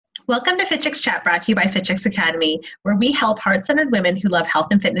Welcome to Fittest Chat, brought to you by Fittest Academy, where we help heart-centered women who love health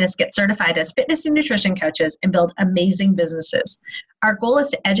and fitness get certified as fitness and nutrition coaches and build amazing businesses. Our goal is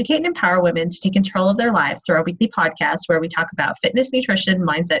to educate and empower women to take control of their lives through our weekly podcast, where we talk about fitness, nutrition,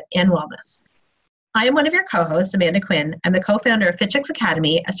 mindset, and wellness. I am one of your co-hosts, Amanda Quinn. I'm the co-founder of Fittest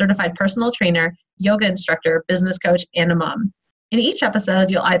Academy, a certified personal trainer, yoga instructor, business coach, and a mom. In each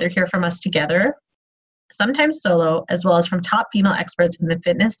episode, you'll either hear from us together, sometimes solo, as well as from top female experts in the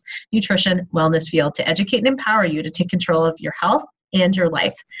fitness, nutrition, wellness field to educate and empower you to take control of your health and your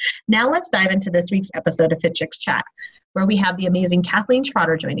life. Now let's dive into this week's episode of Fittest Chat, where we have the amazing Kathleen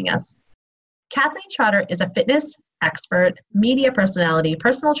Trotter joining us. Kathleen Trotter is a fitness expert, media personality,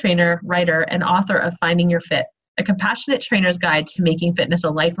 personal trainer, writer, and author of Finding Your Fit, a compassionate trainer's guide to making fitness a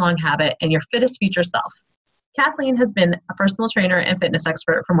lifelong habit and your fittest future self. Kathleen has been a personal trainer and fitness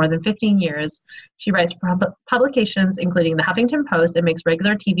expert for more than 15 years. She writes for publications including the Huffington Post and makes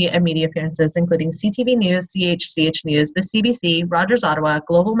regular TV and media appearances including CTV News, CHCH News, the CBC, Rogers Ottawa,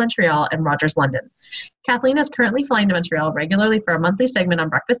 Global Montreal, and Rogers London. Kathleen is currently flying to Montreal regularly for a monthly segment on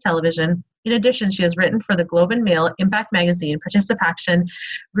breakfast television. In addition, she has written for the Globe and Mail, Impact Magazine, Participation,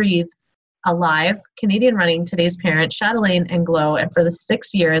 Breathe, Alive, Canadian Running, Today's Parent, Chatelaine, and Glow, and for the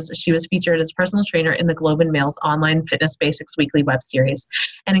 6 years, she was featured as personal trainer in the Globe and Mail's online Fitness Basics weekly web series,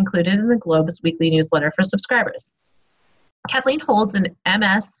 and included in the Globe's weekly newsletter for subscribers. Kathleen holds an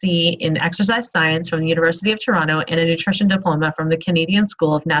MSc in Exercise Science from the University of Toronto and a nutrition diploma from the Canadian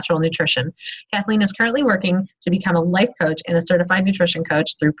School of Natural Nutrition. Kathleen is currently working to become a life coach and a certified nutrition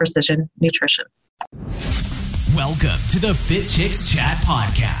coach through Precision Nutrition. Welcome to the Fit Chicks Chat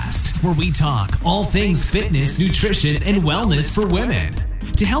podcast, where we talk all things fitness, nutrition, and wellness for women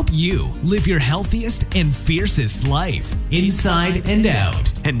to help you live your healthiest and fiercest life inside and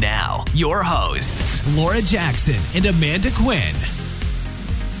out. And now, your hosts, Laura Jackson and Amanda Quinn.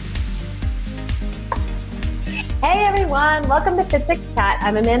 Hey everyone, welcome to Fit Chicks Chat.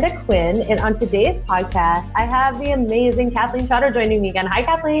 I'm Amanda Quinn, and on today's podcast, I have the amazing Kathleen Trotter joining me again. Hi,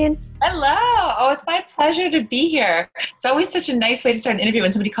 Kathleen. Hello. Oh, it's my pleasure to be here. It's always such a nice way to start an interview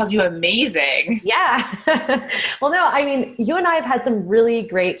when somebody calls you amazing. Yeah. Well, no, I mean, you and I have had some really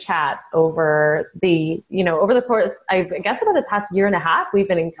great chats over the course, I guess about the past year and a half, we've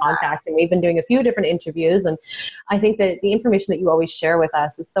been in contact and we've been doing a few different interviews. And I think that the information that you always share with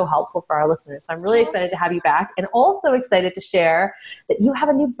us is so helpful for our listeners. So I'm really excited to have you back, and also excited to share that you have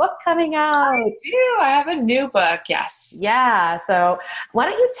a new book coming out. I do. I have a new book. Yes. Yeah. So why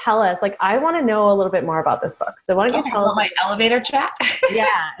don't you tell us, I want to know a little bit more about this book. So why don't you tell us my elevator chat? Yeah,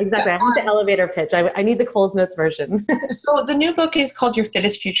 exactly. I want the elevator pitch. I need the Coles Notes version. So the new book is called Your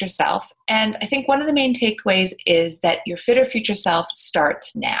Fittest Future Self. And I think one of the main takeaways is that your fitter future self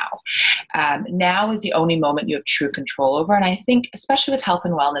starts now. Now is the only moment you have true control over. And I think, especially with health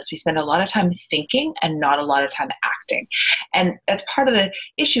and wellness, we spend a lot of time thinking and not a lot of time acting. And that's part of the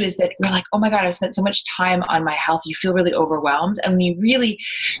issue, is that we're like, oh my God, I've spent so much time on my health. You feel really overwhelmed. And when you really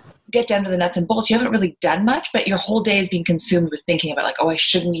get down to the nuts and bolts, you haven't really done much, but your whole day is being consumed with thinking about I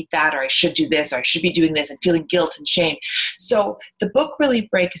shouldn't eat that, or I should do this, or I should be doing this, and feeling guilt and shame. So the book really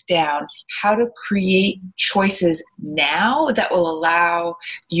breaks down how to create choices now that will allow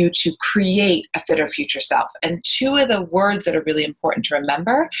you to create a fitter future self. And two of the words that are really important to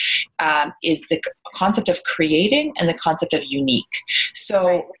remember is the concept of creating and the concept of unique.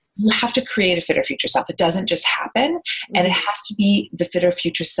 So you have to create a fitter future self. It doesn't just happen, and it has to be the fitter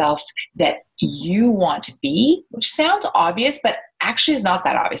future self that you want to be, which sounds obvious, but actually is not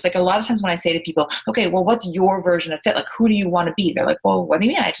that obvious. A lot of times when I say to people, okay, well, what's your version of fit? Who do you want to be? They're like, well, what do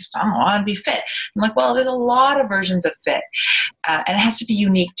you mean? I don't want to be fit. I'm like, well, there's a lot of versions of fit, and it has to be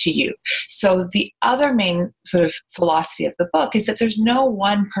unique to you. So the other main sort of philosophy of the book is that there's no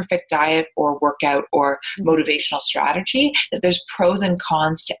one perfect diet or workout or motivational strategy, that there's pros and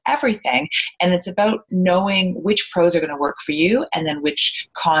cons to everything. And it's about knowing which pros are going to work for you and then which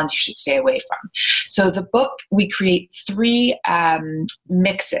cons you should stay away from. So the book, we create three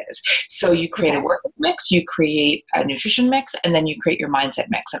mixes. So you create a workout mix, you create a nutrition mix, and then you create your mindset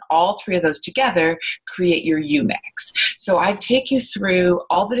mix. And all three of those together create your U mix. So I take you through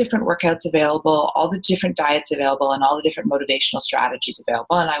all the different workouts available, all the different diets available, and all the different motivational strategies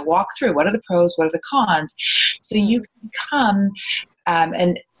available. And I walk through what are the pros, what are the cons, so you can come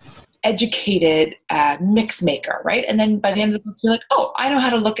and educated mix maker, right? And then by the end of the book, you're like, oh, I know how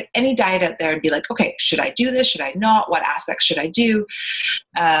to look at any diet out there and be like, okay, should I do this? Should I not? What aspects should I do?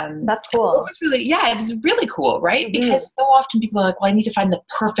 That's cool. It was really, yeah, it's really cool, right? Mm-hmm. Because so often people are like, well, I need to find the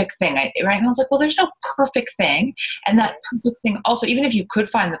perfect thing, right? And I was like, well, there's no perfect thing. And that perfect thing also, even if you could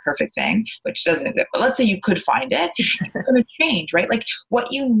find the perfect thing, which doesn't exist, but let's say you could find it, it's going to change, right? Like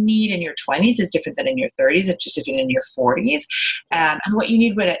what you need in your 20s is different than in your 30s. It's just different in your 40s. And what you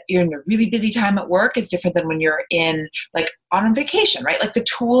need when you're in a really busy time at work is different than when you're in like on vacation, right? Like the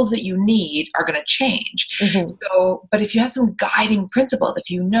tools that you need are going to change. Mm-hmm. So, but if you have some guiding principles, if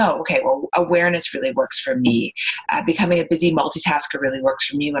you know, okay, well, awareness really works for me. Becoming a busy multitasker really works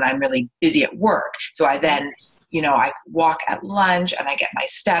for me when I'm really busy at work. So I then, I walk at lunch and I get my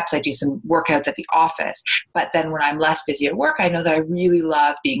steps. I do some workouts at the office. But then when I'm less busy at work, I know that I really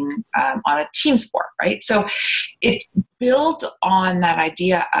love being on a team sport, right? So it built on that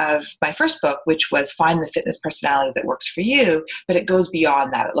idea of my first book, which was Find the Fitness Personality That Works for You. But it goes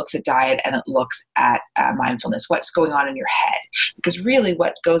beyond that. It looks at diet and it looks at mindfulness, what's going on in your head. Because really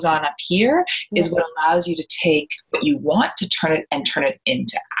what goes on up here is what allows you to take what you want to turn it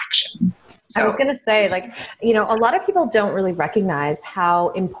into action. So, I was going to say, a lot of people don't really recognize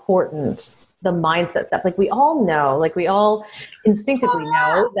how important the mindset stuff, we all know, we all instinctively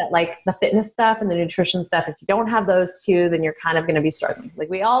know that the fitness stuff and the nutrition stuff, if you don't have those two, then you're kind of going to be struggling.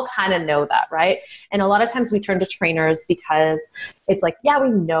 We all kind of know that, right? And a lot of times we turn to trainers because it's we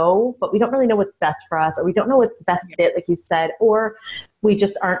know, but we don't really know what's best for us, or we don't know what's best fit, like you said, or we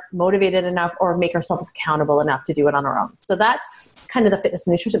just aren't motivated enough or make ourselves accountable enough to do it on our own. So that's kind of the fitness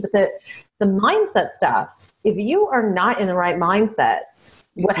and nutrition. But the mindset stuff, if you are not in the right mindset,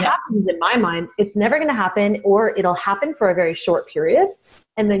 what happens in my mind, it's never going to happen, or it'll happen for a very short period.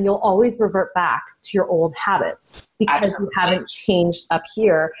 And then you'll always revert back to your old habits because you haven't changed up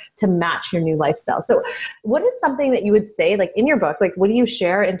here to match your new lifestyle. So what is something that you would say, in your book, what do you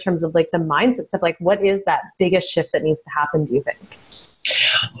share in terms of the mindset stuff? What is that biggest shift that needs to happen, do you think?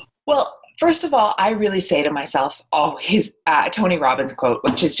 Well, first of all, I really say to myself always Tony Robbins quote,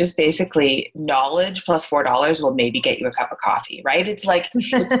 which is just basically knowledge plus $4 will maybe get you a cup of coffee, right? It's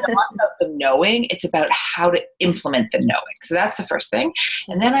it's not about the knowing, it's about how to implement the knowing. So that's the first thing.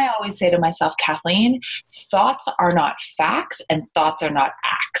 And then I always say to myself, Kathleen, thoughts are not facts and thoughts are not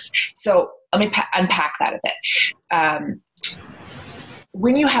acts. So let me unpack that a bit.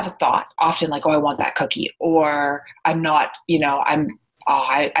 When you have a thought, often I want that cookie, or I'm not,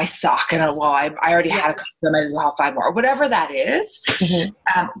 I suck, and I already had a cookie, so I might as well have 5 more, or whatever that is.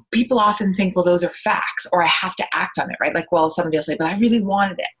 Mm-hmm. People often think, well, those are facts, or I have to act on it, right? Somebody will say, but I really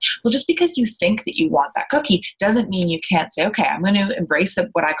wanted it. Well, just because you think that you want that cookie doesn't mean you can't say, okay, I'm going to embrace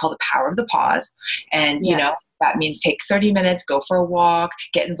what I call the power of the pause. And, that means take 30 minutes, go for a walk,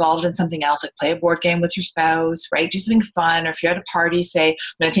 get involved in something else, play a board game with your spouse, right? Do something fun. Or if you're at a party, say, I'm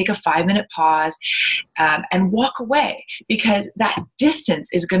going to take a 5-minute pause and walk away, because that distance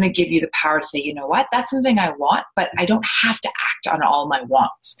is going to give you the power to say, you know what, that's something I want, but I don't have to act on all my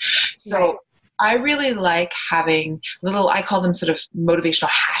wants. So right. I really like having I call them sort of motivational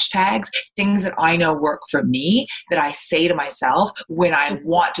hashtags, things that I know work for me, that I say to myself when I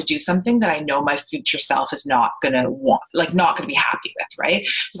want to do something that I know my future self is not going to want, not going to be happy with, right?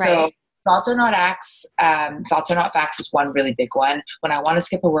 So thoughts are not acts. Thoughts are not facts is one really big one. When I want to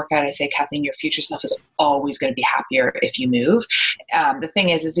skip a workout, I say, Kathleen, your future self is always going to be happier if you move. The thing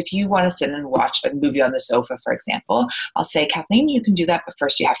is if you want to sit and watch a movie on the sofa, for example, I'll say, Kathleen, you can do that, but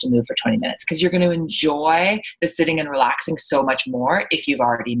first you have to move for 20 minutes because you're going to enjoy the sitting and relaxing so much more if you've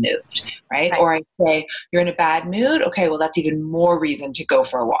already moved, right? Or I say, you're in a bad mood. Okay, well, that's even more reason to go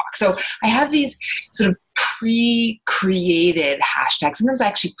for a walk. So I have these sort of pre-created hashtags. Sometimes I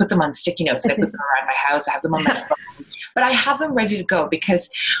actually put them on sticky notes and I put them around my house. I have them on my phone. But I have them ready to go, because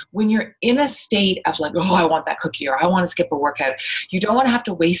when you're in a state of I want that cookie, or I want to skip a workout, you don't want to have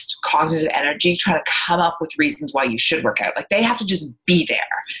to waste cognitive energy trying to come up with reasons why you should work out. They have to just be there.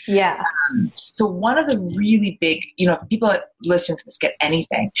 Yeah. So one of the really big, people that listen to this get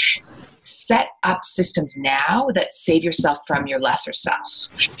anything, set up systems now that save yourself from your lesser self.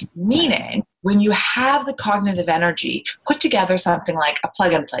 Meaning, when you have the cognitive energy, put together something like a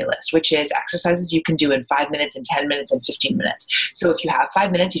plug-in playlist, which is exercises you can do in 5 minutes and 10 minutes and 15 minutes. So if you have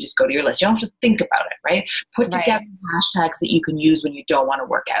 5 minutes, you just go to your list. You don't have to think about it, right? Put together hashtags that you can use when you don't want to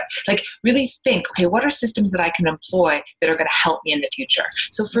work out. Really think, okay, what are systems that I can employ that are going to help me in the future?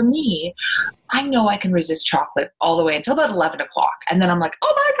 So for me, I know I can resist chocolate all the way until about 11 o'clock. And then I'm like,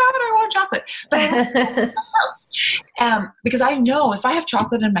 oh my God, I want chocolate. But I have it in my house. Because I know if I have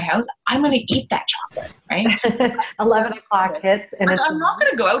chocolate in my house, I'm going to eat that chocolate, right? 11 o'clock hits. And I'm not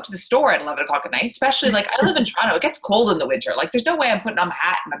going to go out to the store at 11 o'clock at night, especially like I live in Toronto. It gets cold in the winter. Like there's no way I'm putting on my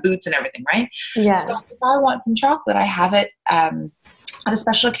hat and my boots and everything, right? Yeah. So if I want some chocolate, I have it on a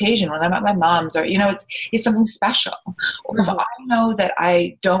special occasion when I'm at my mom's, or, it's something special. Or if I know that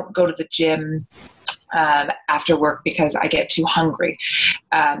I don't go to the gym after work because I get too hungry,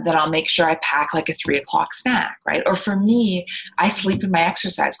 then I'll make sure I pack like a 3 o'clock snack, right? Or for me, I sleep in my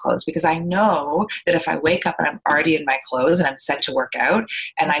exercise clothes because I know that if I wake up and I'm already in my clothes and I'm set to work out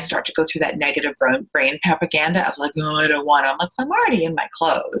and I start to go through that negative brain propaganda of like, oh, I don't want to, I'm like, well, I'm already in my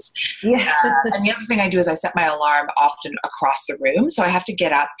clothes. Yeah. And the other thing I do is I set my alarm often across the room. So I have to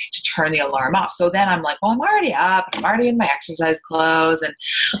get up to turn the alarm off. So then I'm like, well, I'm already up, I'm already in my exercise clothes and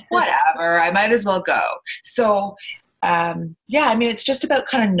whatever, I might as well go. So, it's just about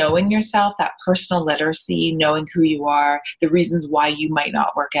kind of knowing yourself, that personal literacy, knowing who you are, the reasons why you might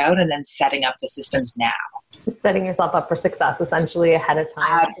not work out, and then setting up the systems now. Setting yourself up for success essentially ahead of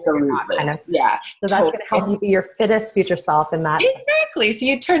time. Absolutely. So that's going to help you be your fittest future self in that. Exactly.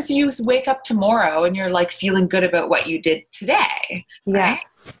 So you wake up tomorrow and you're like feeling good about what you did today. Yeah. Right?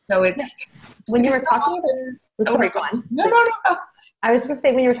 So it's when you were talking about, sorry, go on. No. I was going to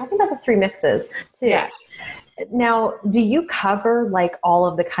say, when you were talking about the 3 mixes too. Yeah. Now, do you cover like all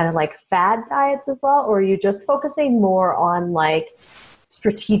of the kind of like fad diets as well? Or are you just focusing more on like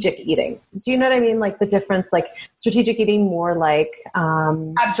strategic eating? Do you know what I mean? Like the difference, like strategic eating more like,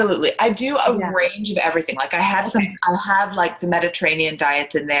 Absolutely. I do a range of everything. Like I have like the Mediterranean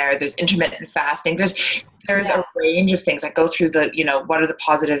diets in there. There's intermittent fasting. There's a range of things. I go through what are the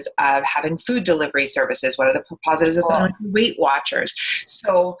positives of having food delivery services? What are the positives of someone like Weight Watchers?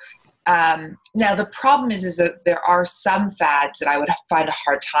 So, now the problem is that there are some fads that I would find a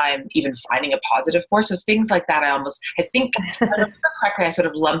hard time even finding a positive for. So things like that, I think, if I remember correctly, I sort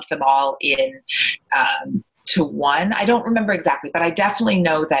of lumped them all in, to one. I don't remember exactly, but I definitely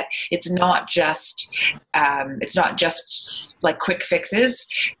know that it's not just like quick fixes.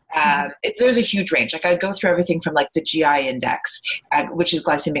 There's a huge range. Like I go through everything from like the GI index, which is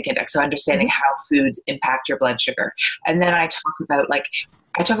glycemic index. So understanding how foods impact your blood sugar. And then I talk about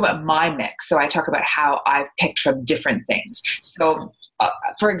my mix. So I talk about how I've picked from different things. So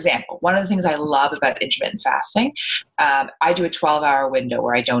for example, one of the things I love about intermittent fasting, I do a 12-hour window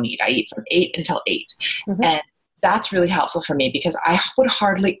where I don't eat. I eat from 8 until 8. And that's really helpful for me because I would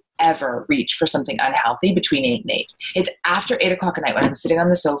hardly ever reach for something unhealthy between 8 and 8. It's after 8 o'clock at night when I'm sitting on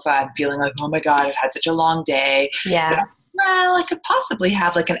the sofa, I'm feeling like, oh my God, I've had such a long day. Yeah. Well, I could possibly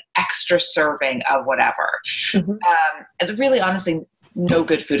have like an extra serving of whatever. And really, honestly, no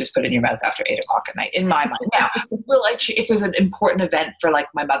good food is put in your mouth after 8 o'clock at night, in my mind. Now, if there's an important event for like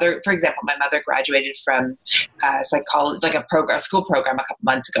my mother, for example, my mother graduated from psychology, like a school program a couple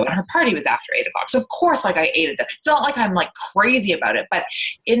months ago, and her party was after 8 o'clock. So of course, like I ate it. It's not like I'm like crazy about it, but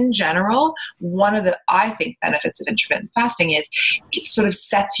in general, one of the, I think, benefits of intermittent fasting is it sort of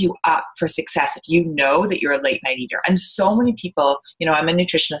sets you up for success if you know that you're a late night eater. And so many people, I'm a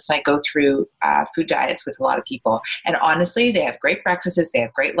nutritionist and I go through food diets with a lot of people, and honestly, they have great breakfasts, they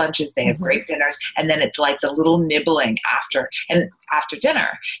have great lunches, they have great dinners, and then it's like the little nibbling after dinner.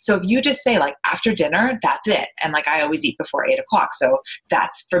 So if you just say like after dinner, that's it. And like I always eat before 8 o'clock. So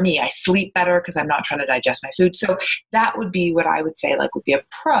that's for me, I sleep better because I'm not trying to digest my food. So that would be what I would say like would be a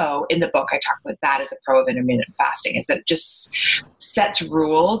pro in the book. I talk about that as a pro of intermittent fasting, is that it just sets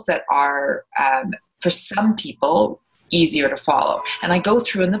rules that are for some people easier to follow. And I go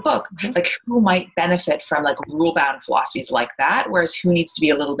through in the book, like who might benefit from like rule-bound philosophies like that, whereas who needs to be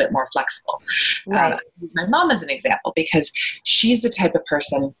a little bit more flexible. Right. My mom is an example because she's the type of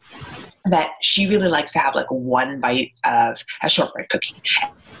person that she really likes to have like one bite of a shortbread cookie.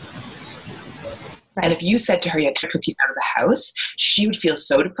 Right. And if you said to her you had 2 cookies out of the house, she would feel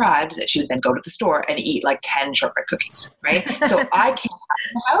so deprived that she would then go to the store and eat like 10 shortbread cookies, right? So I can't have it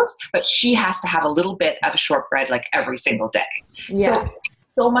in the house, but she has to have a little bit of shortbread like every single day. Yeah.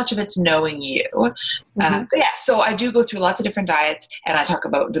 So much of it's knowing you. But yeah, so I do go through lots of different diets, and I talk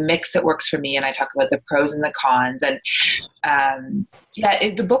about the mix that works for me, and I talk about the pros and the cons. And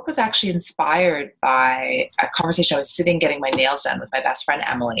Yeah, the book was actually inspired by a conversation. I was sitting getting my nails done with my best friend,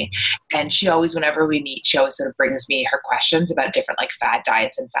 Emily. And she always, whenever we meet, she always sort of brings me her questions about different like fad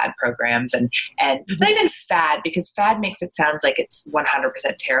diets and fad programs and not even fad, because fad makes it sound like it's 100%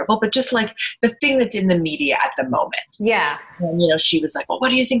 terrible, but just like the thing that's in the media at the moment. Yeah. And, you know, she was like, well, what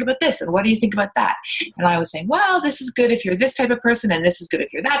do you think about this? And what do you think about that? And I was saying, well, this is good if you're this type of person, and this is good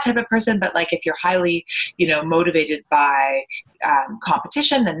if you're that type of person. But like, if you're highly, you know, motivated by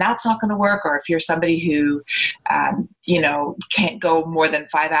competition, then that's not going to work. Or if you're somebody who, you know, can't go more than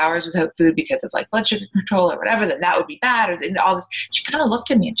 5 hours without food because of like blood sugar control or whatever, then that would be bad. Or all this. She kind of looked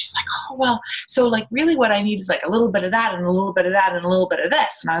at me and she's like, oh, well, so like really what I need is like a little bit of that and a little bit of that and a little bit of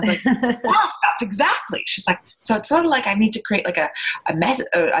this. And I was like, yes, that's exactly. She's like, so it's sort of like I need to create like a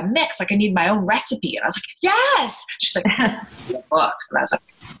mix. Like I need my own recipe. And I was like, yes. She's like, a book. And I was like,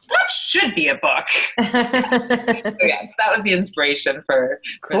 that should be a book. So yes, that was the inspiration for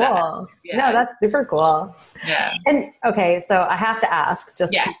cool. that. Yeah. No, that's super cool. Yeah. And okay, so I have to ask,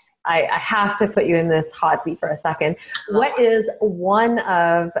 Yes. I have to put you in this hot seat for a second. What is one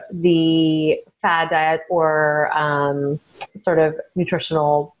of the fad diets or sort of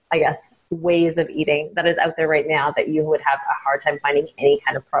nutritional, I guess, ways of eating that is out there right now that you would have a hard time finding any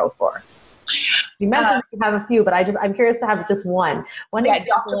kind of pro for? You mentioned you have a few, but I'm curious to have just one. Yeah,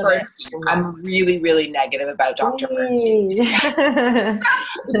 Dr. Bernstein. I'm really, really negative about Dr. Bernstein.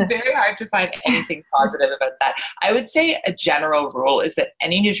 It's very hard to find anything positive about that. I would say a general rule is that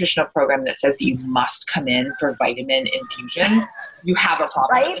any nutritional program that says that you must come in for vitamin infusions, you have a problem.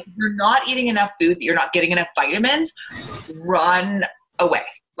 Right? If you're not eating enough food, that you're not getting enough vitamins, run away.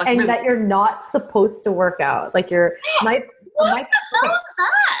 Like, and really. that you're not supposed to work out. Like What the hell is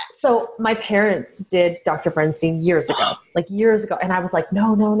that? So my parents did Dr. Bernstein years ago. And I was like,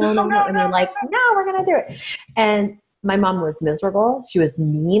 no. And they're like, no, we're going to do it. And my mom was miserable. She was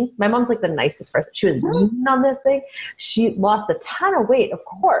mean. My mom's like the nicest person. She was mean on this thing. She lost a ton of weight, of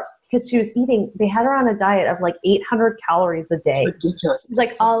course, because she was eating, they had her on a diet of like 800 calories a day. Ridiculous. She's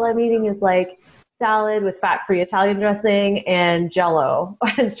like, all I'm eating is like salad with fat-free Italian dressing and Jello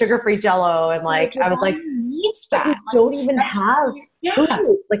and sugar-free Jello. And like, I was like, needs that. you don't even have Yeah.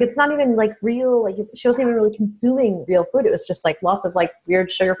 food. Like, it's not even like real, like she wasn't even really consuming real food. It was just like lots of like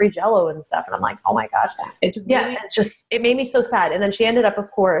weird sugar-free Jello and stuff. And I'm like, oh my gosh. It's really, it's just, it made me so sad. And then she ended up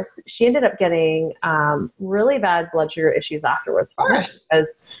getting really bad blood sugar issues afterwards from it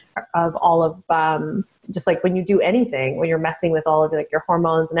because of all of, just like when you do anything, when you're messing with all of like your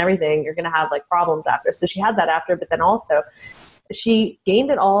hormones and everything, you're going to have like problems after. So she had that after, but then also she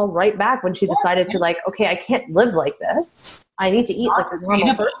gained it all right back when she decided to like, okay, I can't live like this. I need to eat like a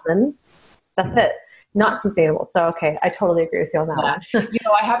normal person. That's it. Not sustainable. So, okay, I totally agree with you on that one. You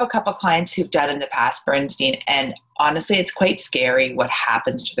know, I have a couple clients who've done in the past Bernstein, and honestly, it's quite scary what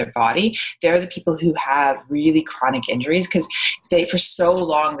happens to their body. They're the people who have really chronic injuries because for so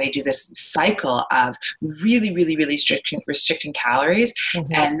long, they do this cycle of really, really, really restricting calories.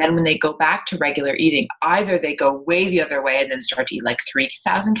 Mm-hmm. And then when they go back to regular eating, either they go way the other way and then start to eat like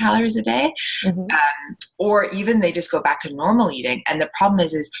 3,000 calories a day, mm-hmm. Or even they just go back to normal eating. And the problem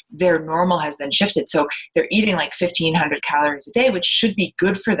is their normal has then shifted. So they're eating like 1,500 calories a day, which should be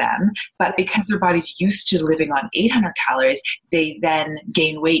good for them. But because their body's used to living on 800 calories, they then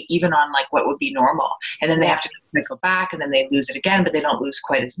gain weight even on like what would be normal. And then they have to go back and then they lose it again, but they don't lose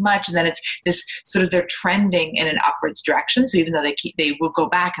quite as much. And then it's this sort of, they're trending in an upwards direction. So even though they will go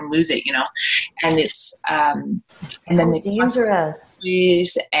back and lose it, you know, and it's, and then they dangerous.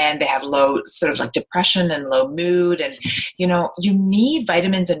 And they have low sort of like depression and low mood. And, you know, you need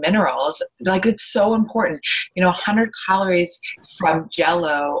vitamins and minerals. Like, it's so important, you know, 100 calories from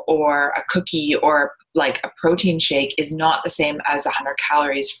Jello or a cookie or like a protein shake is not the same as 100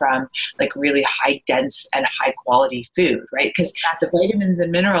 calories from like really high dense and high quality food, right? Because the vitamins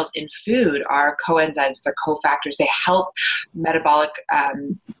and minerals in food are coenzymes, they're cofactors, they help metabolic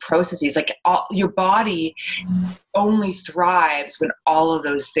processes. Like your body only thrives when all of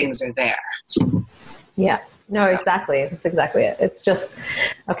those things are there. Yeah. No, exactly. That's exactly it. It's just,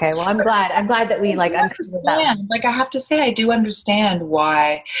 okay. Well, I'm glad that we like uncovered that. Like, I have to say, I do understand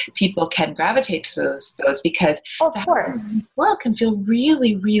why people can gravitate to those because of course, world can feel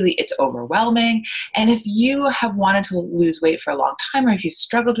really, really, it's overwhelming. And if you have wanted to lose weight for a long time, or if you've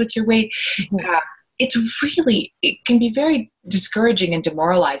struggled with your weight, mm-hmm. It can be very discouraging and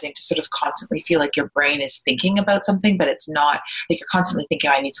demoralizing to sort of constantly feel like your brain is thinking about something, but it's not. Like you're constantly thinking,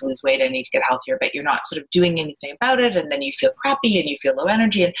 I need to lose weight, I need to get healthier, but you're not sort of doing anything about it. And then you feel crappy and you feel low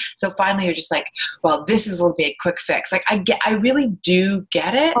energy. And so finally you're just like, well, this will be a quick fix. Like I really do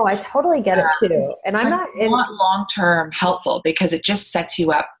get it. Oh, I totally get it too. And I'm not long-term helpful, because it just sets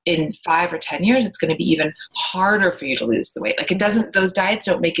you up in 5 or 10 years. It's going to be even harder for you to lose the weight. Like those diets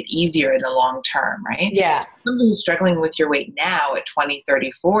don't make it easier in the long term, right? Yeah. Somebody who's struggling with your weight now at 20,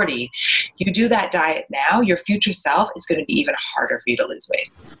 30, 40, you do that diet now, your future self is going to be even harder for you to lose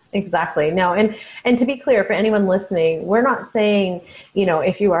weight. Exactly. No, and to be clear for anyone listening, we're not saying,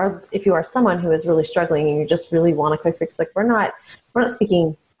 if you are someone who is really struggling and you just really want a quick fix, like we're not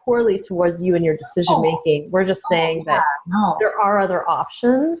speaking poorly towards you and your decision making. We're just saying that there are other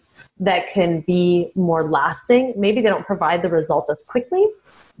options that can be more lasting. Maybe they don't provide the results as quickly,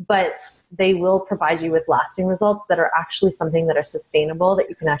 but they will provide you with lasting results that are actually something that are sustainable, that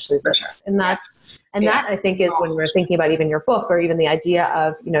you can actually live with. And that I think is when we're thinking about even your book or even the idea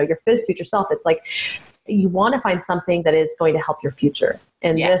of, your fittest future self, it's like you want to find something that is going to help your future.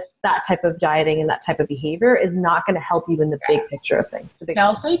 And that type of dieting and that type of behavior is not going to help you in the big picture of things.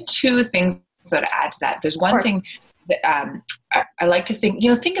 I'll say 2 things to add to that. There's one thing that I like to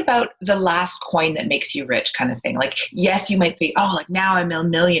think about the last coin that makes you rich kind of thing. Like, yes, you might think, oh, like now I'm a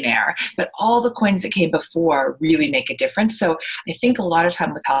millionaire, but all the coins that came before really make a difference. So I think a lot of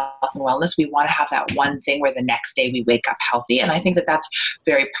time with health and wellness, we want to have that one thing where the next day we wake up healthy. And I think that that's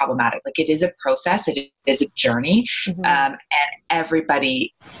very problematic. Like it is a process. It is a journey. And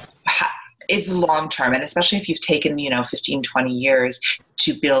everybody it's long-term. And especially if you've taken, 15, 20 years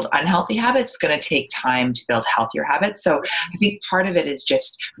to build unhealthy habits, it's going to take time to build healthier habits. So I think part of it is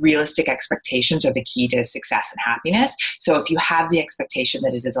just realistic expectations are the key to success and happiness. So if you have the expectation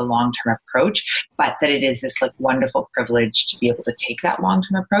that it is a long-term approach, but that it is this like wonderful privilege to be able to take that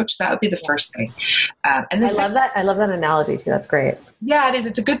long-term approach, that would be the first thing. And I love that. I love that analogy too. That's great. Yeah, it is.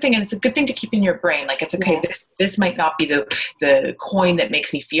 It's a good thing. And it's a good thing to keep in your brain. Like it's okay. This might not be the coin that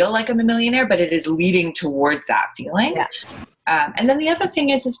makes me feel like I'm a millionaire, but it is leading towards that feeling. Yeah. And then the other thing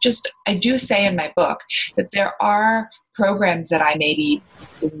is just, I do say in my book that there are programs that I may be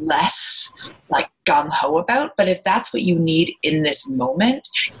less like gung-ho about, but if that's what you need in this moment,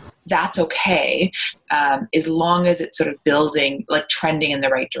 that's okay, as long as it's sort of building, like trending in the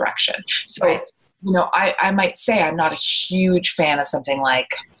right direction. So, I might say I'm not a huge fan of something like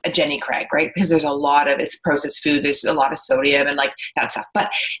a Jenny Craig, right? Because there's a lot of, it's processed food, there's a lot of sodium and like that stuff.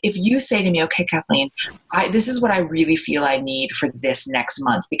 But if you say to me, okay, Kathleen, this is what I really feel I need for this next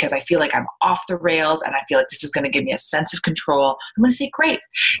month, because I feel like I'm off the rails and I feel like this is going to give me a sense of control, I'm going to say, great,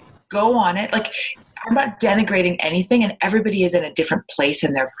 go on it. Like, I'm not denigrating anything, and everybody is in a different place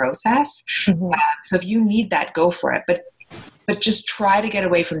in their process. So if you need that, go for it. But just try to get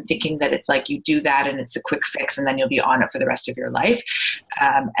away from thinking that it's like you do that and it's a quick fix and then you'll be on it for the rest of your life.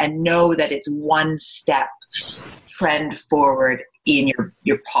 And know that it's one step trend forward in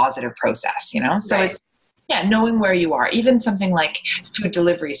your positive process, So it's, knowing where you are. Even something like food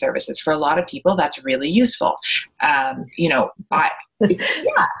delivery services, for a lot of people, that's really useful.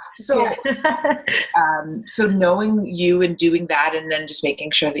 So knowing you and doing that, and then just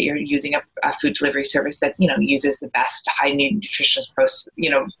making sure that you're using a food delivery service that, uses the best high nutritious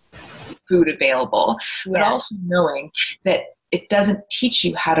food available, but also knowing that it doesn't teach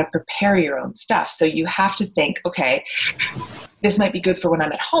you how to prepare your own stuff. So you have to think, okay, this might be good for when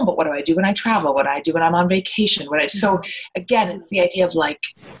I'm at home, but what do I do when I travel? What do I do when I'm on vacation? So again, it's the idea of like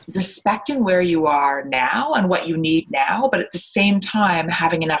respecting where you are now and what you need now, but at the same time,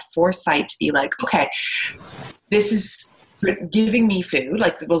 having enough foresight to be like, okay, this is giving me food.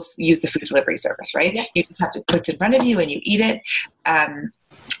 Like we'll use the food delivery service, right? Yeah. You just have to put it in front of you and you eat it.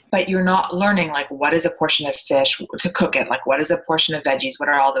 But you're not learning like what is a portion of fish to cook it, like what is a portion of veggies, what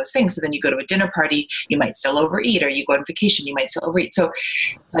are all those things. So then you go to a dinner party, you might still overeat, or you go on vacation, you might still overeat. So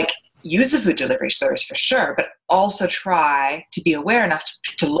like use the food delivery service for sure, but also try to be aware enough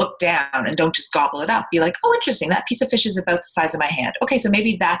to look down and don't just gobble it up. Be like, oh, interesting, that piece of fish is about the size of my hand. Okay, so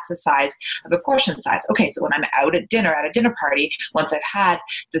maybe that's the size of a portion size. Okay, so when I'm out at a dinner party, once I've had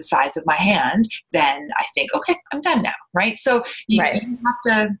the size of my hand, then I think, okay, I'm done now, right? So you have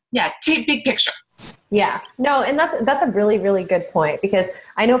to, take big picture. Yeah, no, and that's a really, really good point, because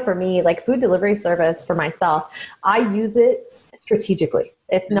I know for me, like food delivery service for myself, I use it strategically.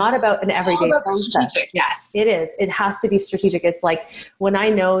 It's not about an everyday process. Yes, it is. It has to be strategic. It's like when I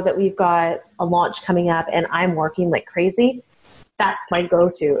know that we've got a launch coming up and I'm working like crazy, that's my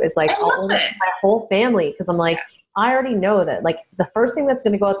go-to. Is like I'll order my whole family, because I'm like, I already know that like the first thing that's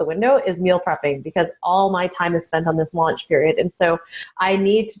going to go out the window is meal prepping, because all my time is spent on this launch period. And so I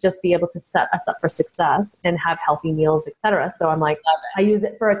need to just be able to set us up for success and have healthy meals, etc. So I'm like, I use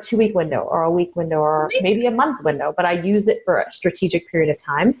it for a 2-week window or a week window or maybe a month window, but I use it for a strategic period of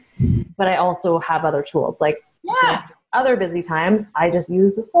time. But I also have other tools like other busy times, I just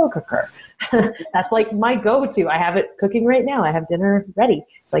use the slow cooker. That's like my go-to. I have it cooking right now. I have dinner ready.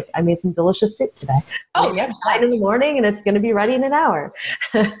 It's like I made some delicious soup today. Oh, yeah. 9 in the morning and it's going to be ready in an hour.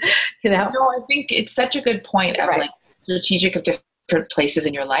 No, I think it's such a good point of like strategic of different places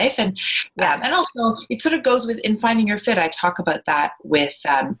in your life. And also it sort of goes with in finding your fit. I talk about that with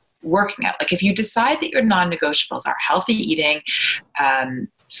working out. Like if you decide that your non-negotiables are healthy eating,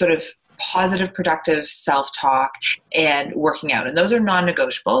 sort of positive, productive self-talk and working out, and those are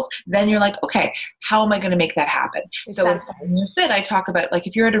non-negotiables, then you're like, okay, how am I going to make that happen? Exactly. So in Finding Your Fit, I talk about like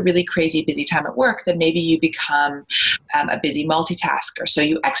if you're at a really crazy busy time at work, then maybe you become a busy multitasker. So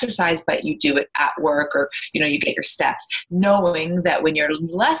you exercise, but you do it at work, or you get your steps, knowing that when you're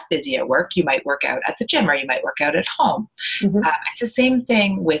less busy at work, you might work out at the gym or you might work out at home. Mm-hmm. It's the same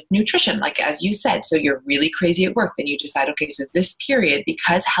thing with nutrition, like as you said. So you're really crazy at work, then you decide, okay, so this period,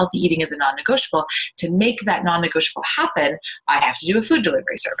 because healthy eating is a non-negotiable, to make that non-negotiable happen, I have to do a food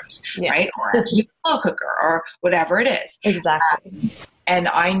delivery service, right? Or I have to do a slow cooker or whatever it is. Exactly. And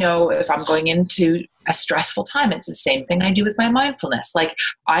I know if I'm going into a stressful time, it's the same thing I do with my mindfulness. Like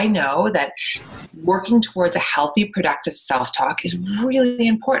I know that working towards a healthy, productive self-talk is really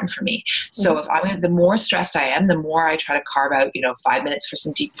important for me. So if the more stressed I am, the more I try to carve out, 5 minutes for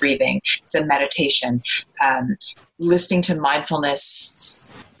some deep breathing, some meditation, listening to mindfulness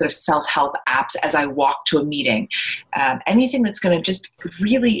sort of self-help apps as I walk to a meeting, anything that's going to just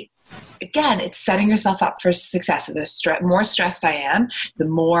really, again, it's setting yourself up for success. So the more stressed I am, the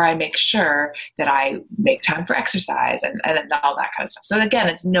more I make sure that I make time for exercise and all that kind of stuff. So again,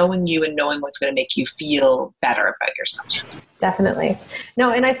 it's knowing you and knowing what's going to make you feel better about yourself. Definitely.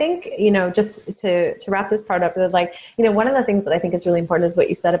 No, and I think, just to wrap this part up, like, one of the things that I think is really important is what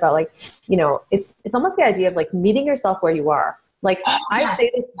you said about like, it's almost the idea of like meeting yourself where you are. Like I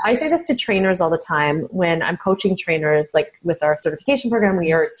say this to trainers all the time when I'm coaching trainers, like with our certification program,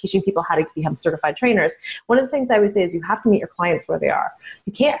 we are teaching people how to become certified trainers. One of the things I would say is you have to meet your clients where they are.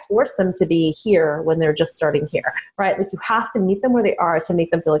 You can't force them to be here when they're just starting here, right? Like you have to meet them where they are to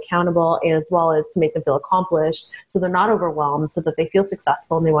make them feel accountable, and as well as to make them feel accomplished, so they're not overwhelmed, so that they feel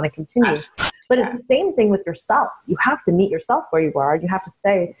successful and they want to continue. But it's the same thing with yourself. You have to meet yourself where you are. You have to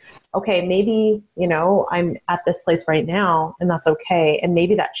say, okay, maybe, I'm at this place right now and that's okay. And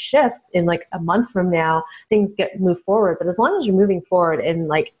maybe that shifts in like a month from now, things move forward. But as long as you're moving forward and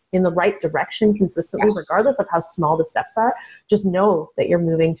like in the right direction consistently, regardless of how small the steps are, just know that you're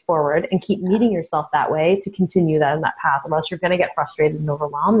moving forward and keep meeting yourself that way to continue that in that path, or else you're going to get frustrated and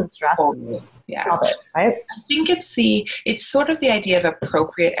overwhelmed and stressed. Right? I think it's sort of the idea of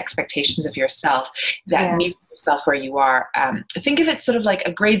appropriate expectations of yourself that meet yourself where you are. Think of it sort of like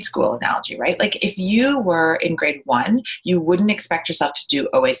a grade school analogy, right? Like if you were in grade 1, you wouldn't expect yourself to do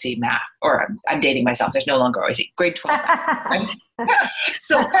OAC math, or I'm dating myself. There's no longer OAC, grade 12 math, right?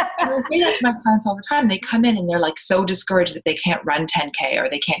 So I say that to my clients all the time. They come in and they're like so discouraged that they can't run 10K or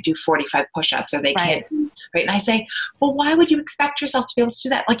they can't do 45 push-ups or they can't, right? And I say, well, why would you expect yourself to be able to do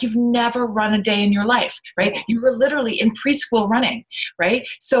that? Like you've never run a day in your life, right? You were literally in preschool running, right?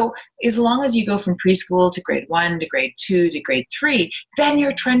 So as long as you go from preschool to grade 1 to grade 2 to grade 3, then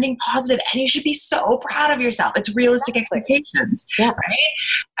you're trending positive and you should be so proud of yourself. It's realistic expectations,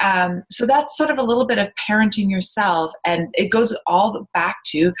 right? So that's sort of a little bit of parenting yourself, and it goes all back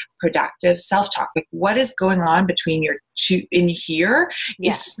to productive self-talk. Like what is going on between your two in here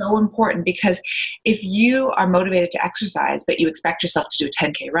is so important, because if you are motivated to exercise, but you expect yourself to do a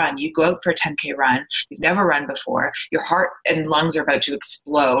 10K run, you go out for a 10K run, you've never run before, your heart and lungs are about to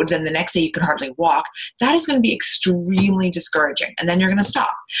explode, then the next day you can hardly walk, that is going to be extremely discouraging. And then you're going to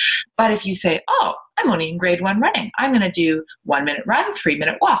stop. But if you say, oh, I'm only in grade 1 running, I'm going to do 1 minute run, 3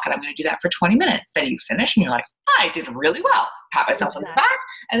 minute walk, and I'm going to do that for 20 minutes. Then you finish and you're like, I did really well. Pat myself on the back.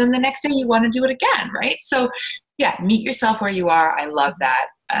 And then the next day you want to do it again, right? So meet yourself where you are. I love that.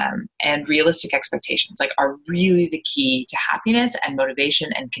 And realistic expectations are really the key to happiness and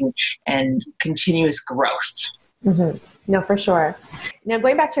motivation and continuous growth. Mm-hmm. No, for sure. Now,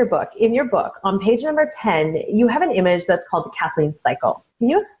 going back to your book, in your book, on page number 10, you have an image that's called the Kathleen cycle. Can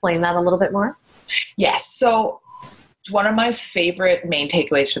you explain that a little bit more? Yes. So one of my favorite main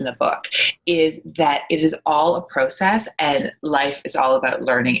takeaways from the book is that it is all a process, and life is all about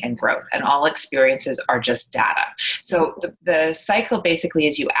learning and growth, and all experiences are just data. So the cycle basically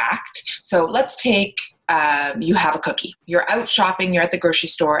is you act. So let's take you have a cookie. You're out shopping, you're at the grocery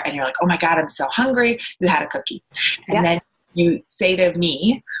store, and you're like, oh my God, I'm so hungry. You had a cookie. And then you say to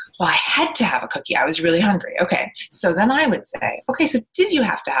me, well, I had to have a cookie. I was really hungry. Okay. So then I would say, okay, so did you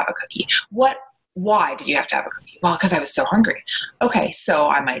have to have a cookie? Why did you have to have a cookie? Well, because I was so hungry. Okay. So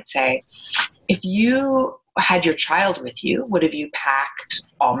I might say, if you had your child with you, would have you packed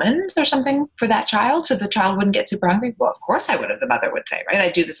almonds or something for that child so the child wouldn't get super hungry? Well, of course I would have, the mother would say, right?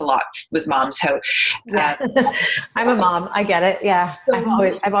 I do this a lot with moms. I'm a mom. I get it. Yeah. So,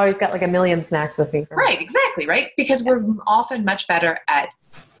 I've always got like a million snacks with me. Right. Exactly. Right. Because we're often much better at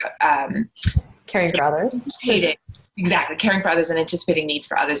caring for others. Exactly. Caring for others and anticipating needs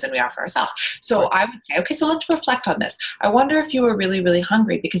for others than we are for ourselves. So I would say, okay, so let's reflect on this. I wonder if you were really, really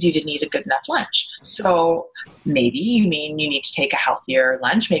hungry because you didn't eat a good enough lunch. So maybe you mean you need to take a healthier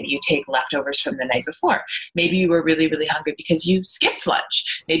lunch. Maybe you take leftovers from the night before. Maybe you were really, really hungry because you skipped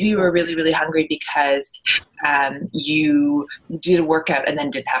lunch. Maybe you were really, really hungry because you did a workout and then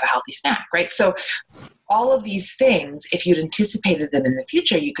didn't have a healthy snack, right? So all of these things, if you'd anticipated them in the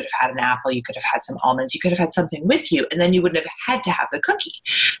future, you could have had an apple, you could have had some almonds, you could have had something with you, and then you wouldn't have had to have the cookie.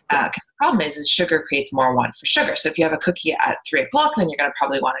 Because the problem is sugar creates more want for sugar. So if you have a cookie at 3 o'clock, then you're going to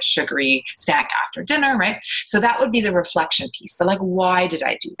probably want a sugary snack after dinner, right? So that would be the reflection piece. So like, why did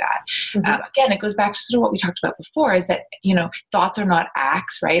I do that? Mm-hmm. Again, it goes back to sort of what we talked about before, is that, thoughts are not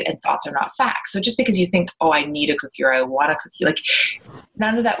acts, right? And thoughts are not facts. So just because you think, oh, I need a cookie or I want a cookie, like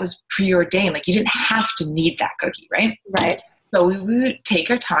none of that was preordained. Like you didn't have to need that cookie, right? Right. So we would take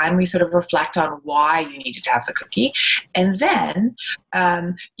our time, we sort of reflect on why you needed to have the cookie. And then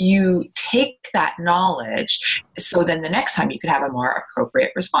you take that knowledge, so then the next time you could have a more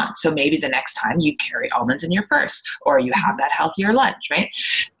appropriate response. So maybe the next time you carry almonds in your purse, or you have that healthier lunch, right?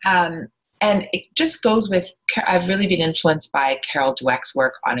 And it just goes with, I've really been influenced by Carol Dweck's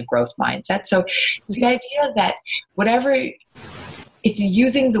work on a growth mindset. So it's the idea that it's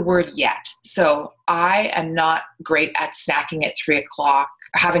using the word yet. So I am not great at snacking at 3 o'clock,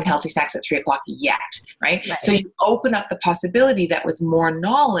 having healthy snacks at 3 o'clock yet, right? So you open up the possibility that with more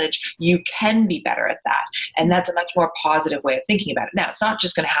knowledge, you can be better at that. And that's a much more positive way of thinking about it. Now, it's not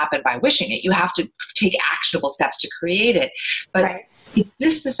just going to happen by wishing it. You have to take actionable steps to create it. But it's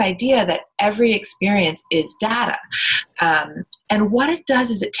just this idea that every experience is data. And what it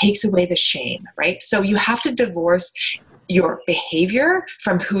does is it takes away the shame, right? So you have to divorce your behavior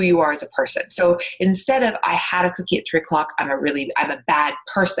from who you are as a person. So instead of I had a cookie at 3 o'clock, I'm a bad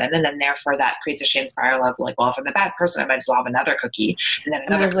person, and then therefore that creates a shame spiral of like, well, if I'm a bad person, I might as well have another cookie, and then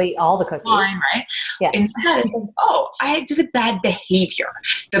another cookie, all the cookies, right? Yeah. Instead, it's like, oh, I did a bad behavior.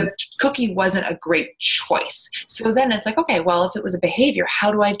 The cookie wasn't a great choice. So then it's like, okay, well, if it was a behavior,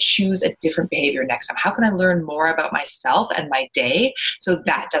 how do I choose a different behavior next time? How can I learn more about myself and my day so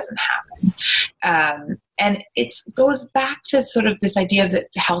that doesn't happen? And it goes back to sort of this idea of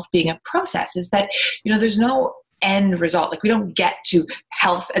health being a process, is that, there's no end result. Like we don't get to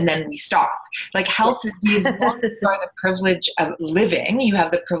health and then we stop. Like health is the privilege of living. You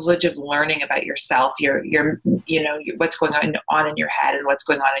have the privilege of learning about yourself, your what's going on in your head and what's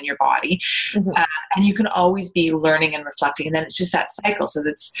going on in your body. Mm-hmm. And you can always be learning and reflecting. And then it's just that cycle. So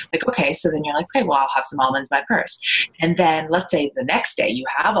that's like, okay, so then you're like, okay, well, I'll have some almonds in my purse. And then let's say the next day you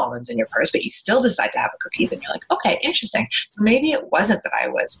have almonds in your purse, but you still decide to have a cookie. Then you're like, okay, interesting. So maybe it wasn't that I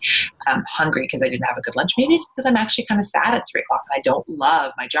was hungry because I didn't have a good lunch. Maybe it's because I'm actually kind of sad at 3 o'clock and I don't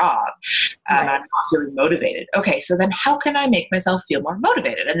love my job. I'm not feeling motivated. Okay, so then how can I make myself feel more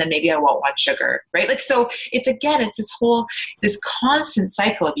motivated? And then maybe I won't want sugar, right? Like, so it's this constant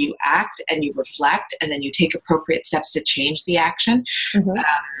cycle of you act and you reflect and then you take appropriate steps to change the action.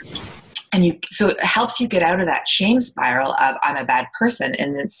 Mm-hmm. So it helps you get out of that shame spiral of I'm a bad person.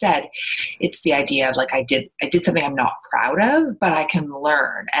 And instead it's the idea of like, I did something I'm not proud of, but I can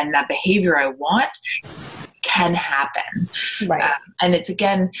learn, and that behavior I want can happen. Right. And it's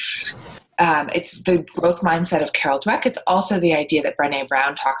again, it's the growth mindset of Carol Dweck. It's also the idea that Brené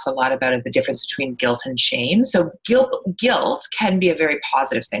Brown talks a lot about, of the difference between guilt and shame. So guilt can be a very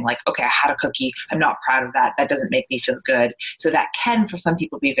positive thing. Like, okay, I had a cookie. I'm not proud of that. That doesn't make me feel good. So that can, for some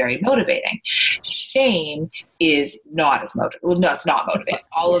people, be very motivating. Shame is not as motivating. Well, no, it's not motivating.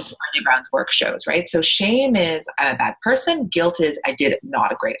 All of Brené Brown's work shows, right? So shame is I'm a bad person. Guilt is I did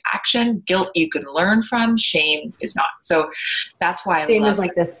not a great action. Guilt you can learn from. Shame is not. So that's why shame is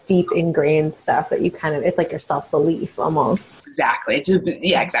like this deep ingrained stuff that you it's like your self-belief almost. Exactly.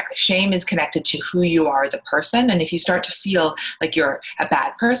 Exactly. Shame is connected to who you are as a person. And if you start to feel like you're a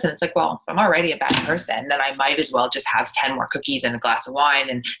bad person, it's like, well, if I'm already a bad person, then I might as well just have 10 more cookies and a glass of wine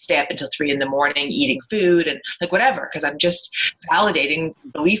and stay up until 3 a.m. eating food and like whatever, because I'm just validating the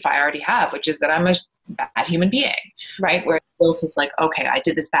belief I already have, which is that I'm a bad human being, right? Where guilt is like, okay, I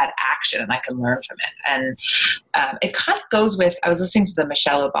did this bad action and I can learn from it. And it kind of goes with, I was listening to the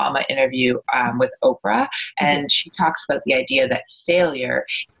Michelle Obama interview with Oprah, and she talks about the idea that failure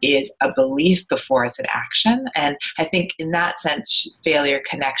is a belief before it's an action. And I think in that sense, failure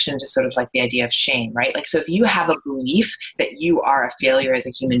connection to sort of like the idea of shame, right? Like, so if you have a belief that you are a failure as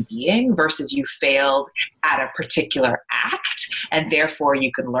a human being versus you failed at a particular act, and therefore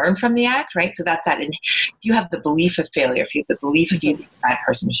you can learn from the act, right? So that's that. And if you have the belief of failure, if you have the belief of you being a bad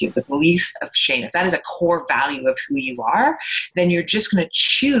person, if you have the belief of shame, if that is a core value of who you are, then you're just going to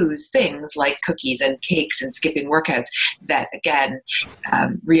choose things like cookies and cakes and skipping workouts that, again,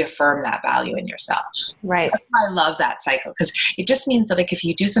 reaffirm that value in yourself. Right. That's why I love that cycle, because it just means that, like, if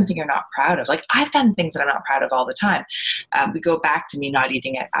you do something you're not proud of, like I've done things that I'm not proud of all the time. We go back to me not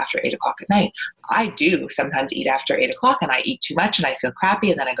eating it after 8 o'clock at night. I do sometimes eat after 8 o'clock, and I eat too much and I feel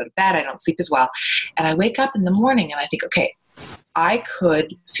crappy, and then I go to bed, I don't sleep as well. And I wake up in the morning and I think, okay, I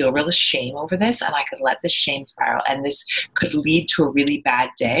could feel real shame over this, and I could let this shame spiral, and this could lead to a really bad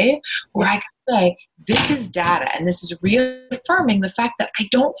day. Or I could say, this is data, and this is reaffirming the fact that I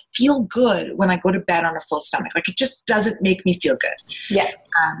don't feel good when I go to bed on a full stomach. Like, it just doesn't make me feel good. Yeah.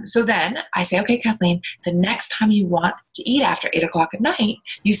 So then I say, okay, Kathleen, the next time you want to eat after 8 o'clock at night,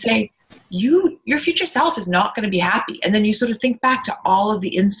 you say, your future self is not going to be happy. And then you sort of think back to all of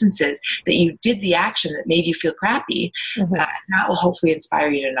the instances that you did the action that made you feel crappy. And that will hopefully inspire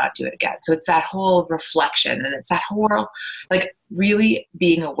you to not do it again. So it's that whole reflection, and it's that whole, like, really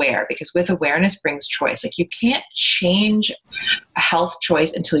being aware, because with awareness brings choice. Like, you can't change a health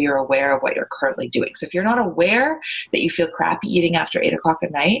choice until you're aware of what you're currently doing. So if you're not aware that you feel crappy eating after 8 o'clock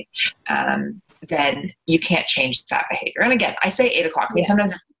at night, then you can't change that behavior. And again, I say 8 o'clock. I mean,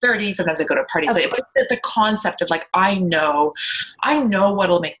 sometimes it's 30, sometimes I go to parties. But the concept of, like, I know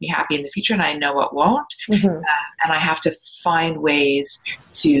what'll make me happy in the future, and I know what won't. And I have to find ways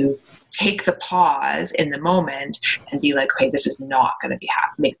to take the pause in the moment and be like, okay, this is not going to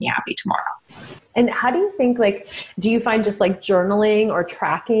make me happy tomorrow. And how do you think, like, do you find just like journaling or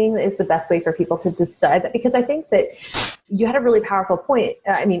tracking is the best way for people to decide that? Because I think that you had a really powerful point.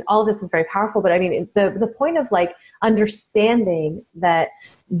 I mean, all of this is very powerful, but I mean, the point of, like, understanding that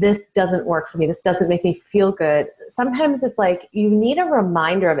this doesn't work for me, this doesn't make me feel good. Sometimes it's like you need a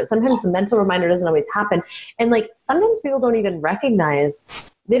reminder of it. Sometimes the mental reminder doesn't always happen. And, like, sometimes people don't even recognize,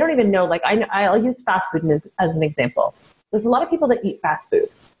 they don't even know, like, I'll use fast food as an example. There's a lot of people that eat fast food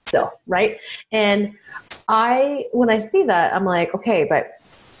still, right? And when I see that, I'm like, okay, but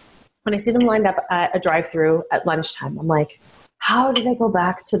when I see them lined up at a drive-through at lunchtime, I'm like, how do they go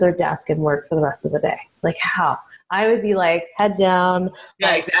back to their desk and work for the rest of the day? Like, how? I would be like, head down.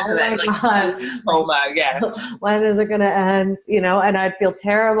 Yeah, like, exactly. Oh that, like, coma, yeah. When is it going to end? And I'd feel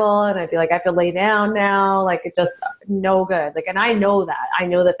terrible, and I'd be like, I have to lay down now. Like, it just no good. Like, and I know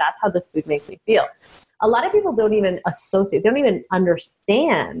that that's how this food makes me feel. A lot of people don't even associate, they don't even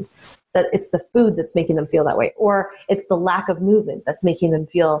understand that it's the food that's making them feel that way, or it's the lack of movement that's making them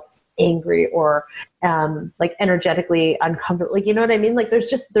feel angry or like energetically uncomfortable. Like, you know what I mean? Like,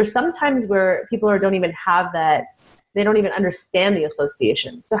 there's some times where people don't even have that, they don't even understand the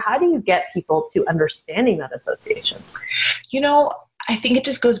association. So how do you get people to understanding that association? I think it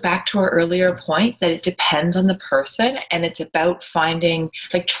just goes back to our earlier point that it depends on the person, and it's about trying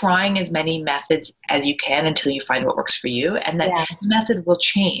as many methods as you can until you find what works for you, and that method will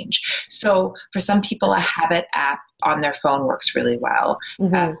change. So for some people, a habit app on their phone works really well.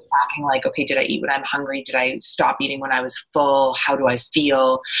 Tracking, like, okay, did I eat when I'm hungry? Did I stop eating when I was full? How do I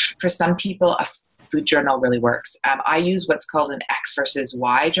feel? For some people, a food journal really works. I use what's called an X versus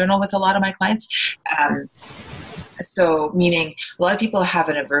Y journal with a lot of my clients. So meaning a lot of people have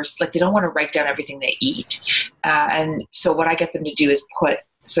an averse, like, they don't want to write down everything they eat. And so what I get them to do is put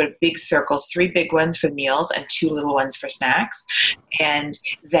sort of big circles, 3 big ones for meals and 2 little ones for snacks. And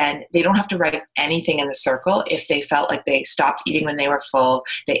then they don't have to write anything in the circle if they felt like they stopped eating when they were full,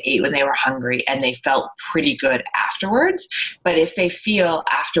 they ate when they were hungry, and they felt pretty good afterwards. But if they feel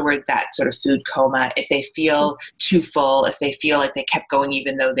afterwards that sort of food coma, if they feel too full, if they feel like they kept going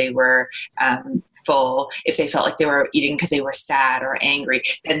even though they were full, if they felt like they were eating because they were sad or angry,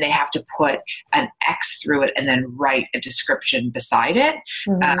 then they have to put an X through it and then write a description beside it,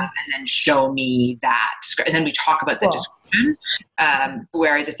 and then show me that. And then we talk about the description.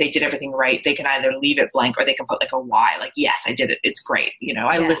 Whereas if they did everything right, they can either leave it blank or they can put like a Y, like, yes, I did it. It's great.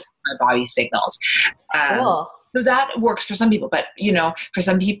 I listen to my body signals. Cool. So that works for some people, but for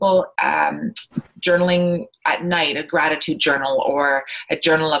some people, journaling at night, a gratitude journal, or a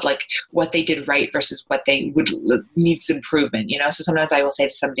journal of like what they did right versus what they would needs improvement, So sometimes I will say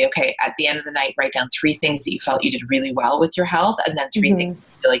to somebody, okay, at the end of the night, write down 3 things that you felt you did really well with your health, and then 3 things that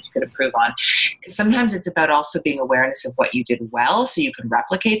you feel like you could improve on. Because sometimes it's about also being awareness of what you did well, so you can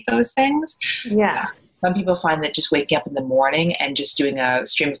replicate those things. Yeah. Some people find that just waking up in the morning and just doing a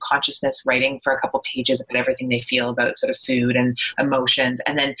stream of consciousness, writing for a couple pages about everything they feel about sort of food and emotions,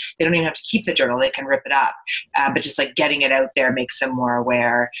 and then they don't even have to keep the journal; they can rip it up. But just like getting it out there makes them more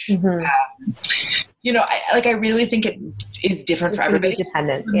aware. I really think it is different for everybody.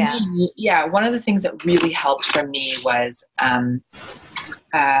 Dependent, yeah. One of the things that really helped for me was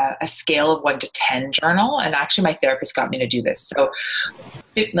a scale of 1 to 10 journal, and actually my therapist got me to do this. So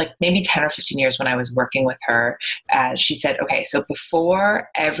maybe 10 or 15 years when I was working with her, she said, okay, so before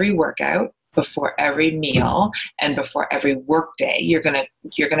every workout, before every meal, and before every work day, you're gonna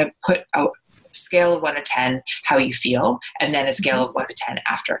put out scale of 1 to 10 how you feel, and then a scale of 1 to 10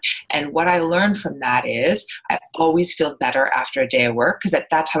 after. And what I learned from that is I always feel better after a day of work, because at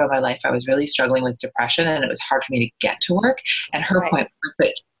that time of my life I was really struggling with depression and it was hard for me to get to work. And her point was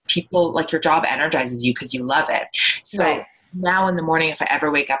that people, like, your job energizes you because you love it. So now in the morning, if I ever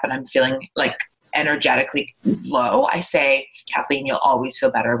wake up and I'm feeling like energetically low, I say, Kathleen, you'll always feel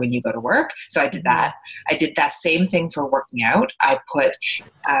better when you go to work. So I did that. I did that same thing for working out. I put,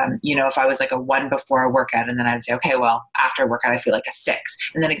 if I was like a 1 before a workout, and then I would say, okay, well, after a workout, I feel like a 6.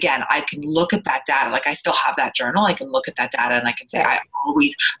 And then again, I can look at that data. Like, I still have that journal. I can look at that data and I can say, I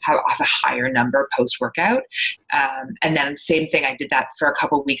always have a higher number post-workout. And then same thing, I did that for a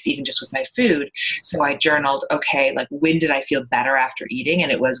couple of weeks, even just with my food. So I journaled, okay, like, when did I feel better after eating?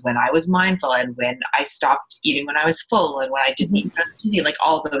 And it was when I was mindful, and when I stopped eating when I was full, and when I didn't eat on TV, like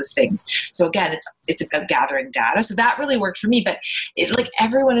all those things. So again, it's about gathering data. So that really worked for me, but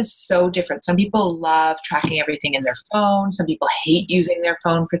everyone is so different. Some people love tracking everything in their phone. Some people hate using their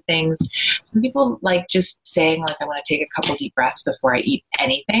phone for things. Some people like just saying, like, I want to take a couple deep breaths before I eat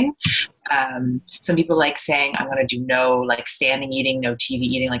anything. Some people like saying, I'm going to do no like standing eating, no TV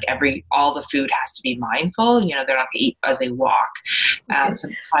eating, like all the food has to be mindful. They're not going to eat as they walk. So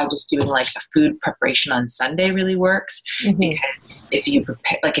I just doing like a food preparation on Sunday really works, because if you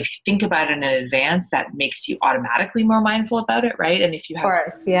prepare, like if you think about it in advance, that makes you automatically more mindful about it. Right. And if you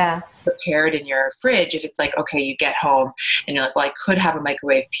have prepared in your fridge, if it's like, okay, you get home and you're like, well, I could have a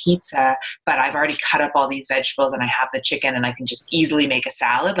microwave pizza, but I've already cut up all these vegetables and I have the chicken and I can just easily make a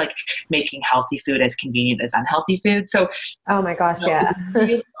salad, like making healthy food as convenient as unhealthy food. So, oh my gosh, yeah.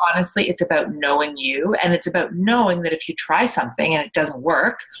 Really, honestly, it's about knowing you, and it's about knowing that if you try something and it doesn't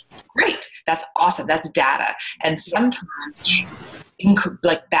work, great. That's awesome. That's data. And sometimes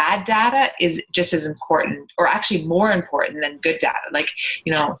like bad data is just as important, or actually more important than good data. Like,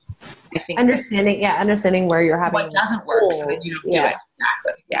 I think understanding where you're having what doesn't work, so that you don't do it.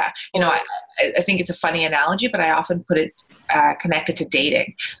 Exactly. Yeah. I think it's a funny analogy, but I often put it connected to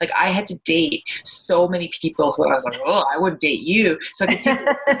dating. Like, I had to date so many people who I was like, oh, I wouldn't date you. So I could see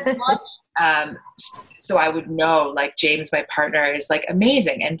so I would know, like, James, my partner, is like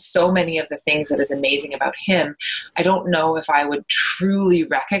amazing. And so many of the things that is amazing about him, I don't know if I would truly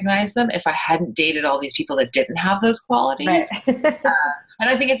recognize them if I hadn't dated all these people that didn't have those qualities. Right. And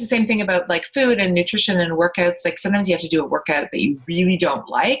I think it's the same thing about like food and nutrition and workouts. Like, sometimes you have to do a workout that you really don't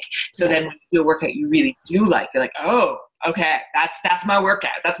like. So then when you do a workout you really do like, you're like, oh, okay, that's my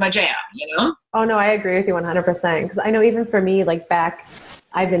workout. That's my jam, Oh no, I agree with you 100%. Because I know even for me, like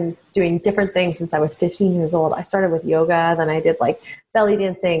I've been doing different things since I was 15 years old. I started with yoga, then I did like belly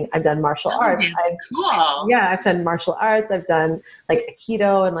dancing. I've done martial arts. Cool. I've done martial arts. I've done like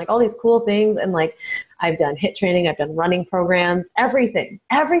Aikido and like all these cool things. And like, I've done HIIT training. I've done running programs, everything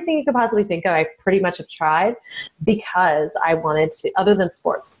you could possibly think of. I pretty much have tried, because I wanted to, other than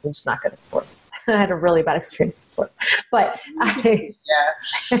sports, because I'm just not good at sports. I had a really bad experience with sports, but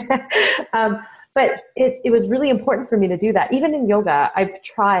but it was really important for me to do that. Even in yoga, I've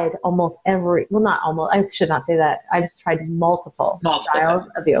tried I should not say that. I've tried multiple styles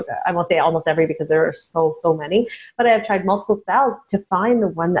of yoga. I won't say almost every, because there are so many, but I have tried multiple styles to find the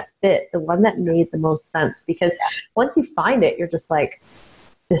one that fit, the one that made the most sense. Because once you find it, you're just like,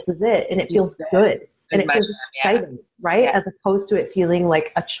 this is it. And it feels good. And it feels exciting. right? As opposed to it feeling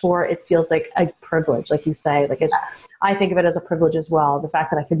like a chore, it feels like a privilege, like you say. Like it's, I think of it as a privilege as well. The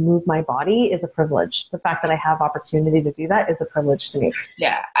fact that I can move my body is a privilege. The fact that I have opportunity to do that is a privilege to me.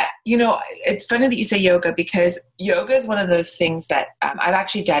 Yeah. It's funny that you say yoga, because yoga is one of those things that I've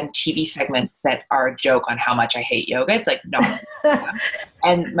actually done TV segments that are a joke on how much I hate yoga. It's like, no.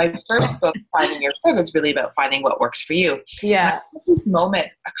 And my first book, Finding Your Fit, was really about finding what works for you. Yeah. And I had this moment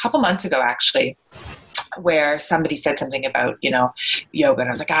a couple months ago, actually, where somebody said something about, yoga. And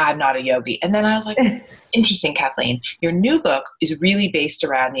I was like, I'm not a yogi. And then I was like, interesting, Kathleen, your new book is really based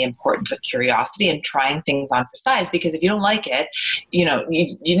around the importance of curiosity and trying things on for size. Because if you don't like it, you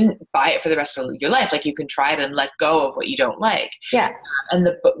didn't buy it for the rest of your life. Like, you can try it and let go of what you don't like. Yeah. And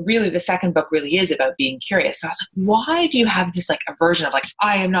the second book really is about being curious. So I was like, why do you have this like aversion of like,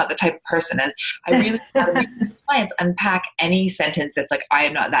 I am not the type of person? And I really have to make clients unpack any sentence that's like, I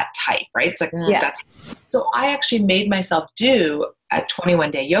am not that type, right? It's like, so I actually made myself do a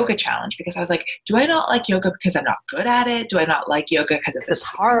 21-day yoga challenge, because I was like, do I not like yoga because I'm not good at it? Do I not like yoga because it's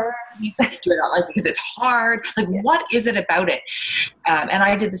hard? Do I not like it because it's hard? Like, what is it about it? And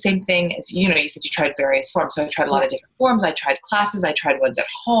I did the same thing as, you said you tried various forms. So I tried a lot of different forms. I tried classes. I tried ones at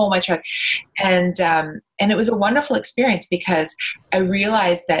home. And it was a wonderful experience, because I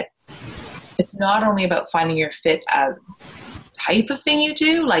realized that it's not only about finding your fit type of thing you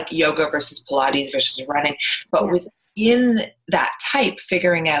do, like yoga versus Pilates versus running, but within that type,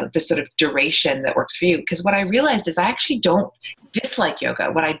 figuring out the sort of duration that works for you. Because what I realized is I actually don't dislike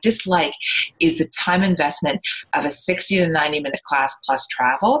yoga. What I dislike is the time investment of a 60 to 90 minute class plus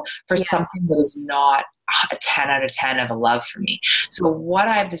travel for something that is not a 10 out of 10 of a love for me. So what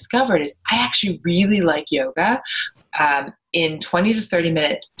I've discovered is I actually really like yoga in 20 to 30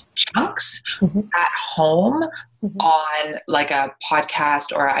 minute chunks at home on like a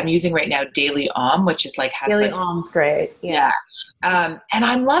podcast, or I'm using right now Daily Om, which is like, Daily Om's great. Yeah. And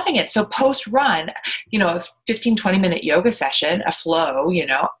I'm loving it. So post run, a 15, 20 minute yoga session, a flow,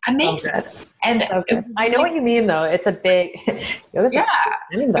 amazing. And I know what you mean though. It's a big, and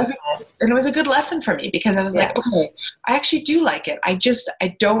it was a good lesson for me, because I was like, okay, I actually do like it. I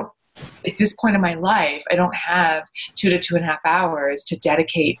don't, at this point in my life, I don't have 2 to 2.5 hours to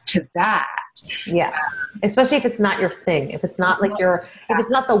dedicate to that. Yeah. Especially if it's not your thing. If it's not like if it's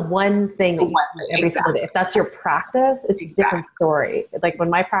not the one thing that you do every single day. If that's your practice, it's a different story. Like when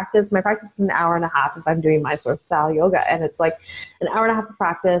my practice is an hour and a half if I'm doing my sort of style yoga, and it's like an hour and a half of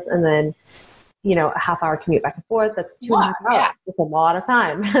practice, and then a half hour commute back and forth. That's 2.5 hours. Yeah. It's a lot of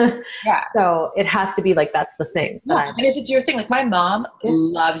time. So it has to be like, that's the thing. And if it's your thing, like my mom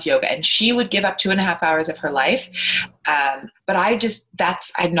loves yoga, and she would give up 2.5 hours of her life. But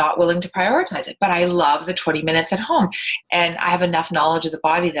I'm not willing to prioritize it, but I love the 20 minutes at home, and I have enough knowledge of the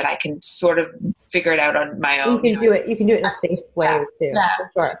body that I can sort of figure it out on my own. You can do it in a safe way too. Yeah.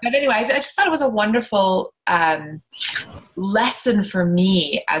 For sure. But anyway, I just thought it was a wonderful lesson for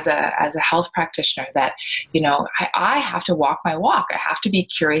me as a health practitioner that, I have to walk my walk. I have to be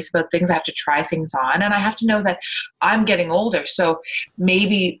curious about things. I have to try things on, and I have to know that I'm getting older. So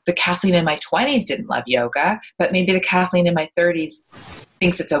maybe the Kathleen in my 20s didn't love yoga, but maybe the Kathleen in my 30s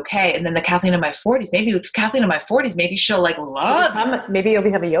thinks it's okay. And then the Kathleen in my 40s, maybe with Kathleen in my 40s, maybe she'll like love it. Maybe you'll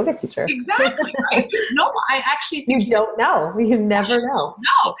become a yoga teacher. Exactly. Right? No, I actually think you don't know. You never know.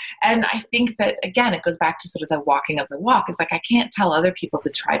 No. And I think that, again, it goes back to sort of the walking of the walk. It's like, I can't tell other people to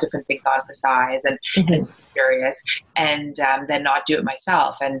try different things on for size and be curious, and then not do it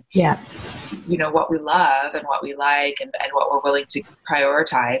myself. And what we love and what we like and what we're willing to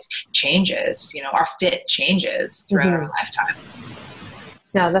prioritize changes. Our fit changes throughout our lifetime.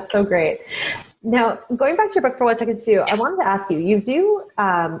 No, that's so great. Now, going back to your book for 1 second too, I wanted to ask you, you do,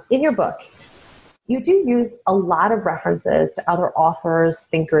 in your book, you do use a lot of references to other authors,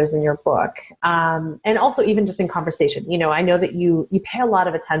 thinkers in your book, and also even just in conversation. I know that you pay a lot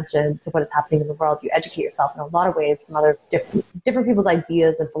of attention to what is happening in the world. You educate yourself in a lot of ways from other different people's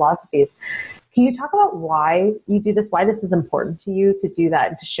ideas and philosophies. Can you talk about why you do this, why this is important to you to do that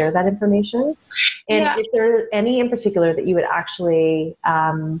and to share that information? And if there are any in particular that you would actually,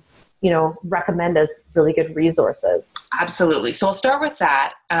 recommend as really good resources? Absolutely. So I'll start with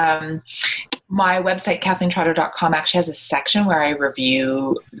that. My website, KathleenTrotter.com, actually has a section where I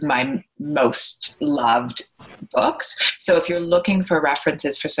review my most loved books. So if you're looking for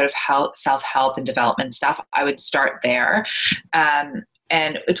references for sort of self-help and development stuff, I would start there.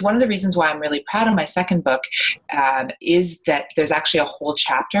 And it's one of the reasons why I'm really proud of my second book, is that there's actually a whole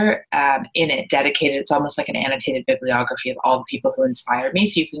chapter in it dedicated. It's almost like an annotated bibliography of all the people who inspired me.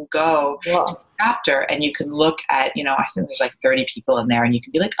 So you can go to the chapter and you can look at, I think there's like 30 people in there, and you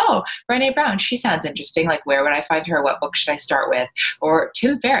can be like, oh, Brené Brown, she sounds interesting. Like, where would I find her? What book should I start with? Or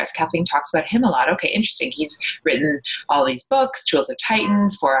Tim Ferriss, Kathleen talks about him a lot. Okay, interesting. He's written all these books, Tools of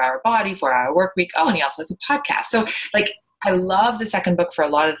Titans, 4-Hour Body, 4-Hour Work Week. Oh, and he also has a podcast. So like, I love the second book for a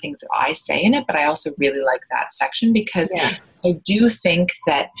lot of the things that I say in it, but I also really like that section because I do think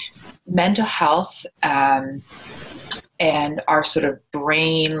that mental health, and our sort of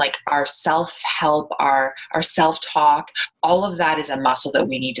brain, like our self-help, our self-talk, all of that is a muscle that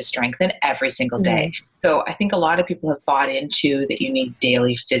we need to strengthen every single day. So I think a lot of people have bought into that you need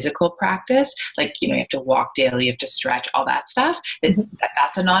daily physical practice. Like, you have to walk daily, you have to stretch, all that stuff.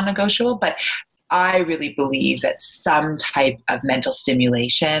 That's a non-negotiable. But I really believe that some type of mental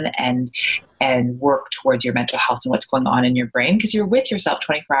stimulation and work towards your mental health and what's going on in your brain, because you're with yourself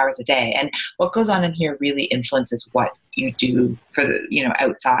 24 hours a day, and what goes on in here really influences what you do for the,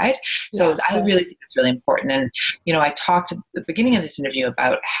 outside. So I really think it's really important. And, I talked at the beginning of this interview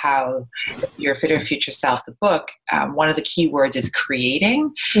about how your Fitter Future Self, the book, one of the key words is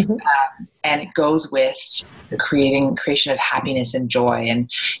creating. And it goes with the creation of happiness and joy. And,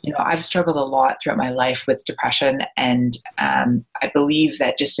 I've struggled a lot throughout my life with depression. And I believe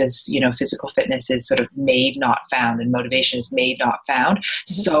that just as, physical fitness is sort of made, not found, and motivation is made, not found,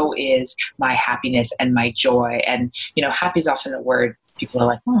 so is my happiness and my joy. And, happy is often a word people are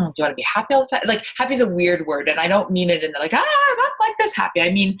like, do you want to be happy all the time? Like, happy is a weird word, and I don't mean it in the like, I'm not like this happy.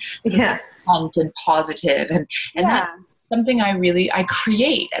 I mean, fun and positive, and that's something I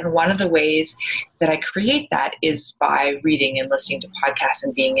create. And one of the ways that I create that is by reading and listening to podcasts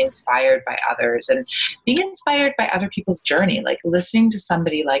and being inspired by others and being inspired by other people's journey, like listening to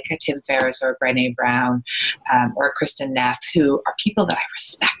somebody like a Tim Ferriss or a Brené Brown or a Kristen Neff, who are people that I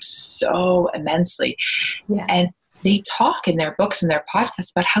respect so immensely. And they talk in their books and their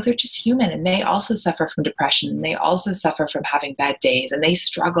podcasts about how they're just human, and they also suffer from depression, and they also suffer from having bad days, and they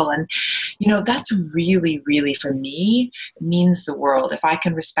struggle. And, that's really, really, for me, means the world. If I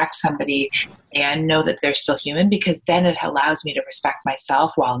can respect somebody and know that they're still human, because then it allows me to respect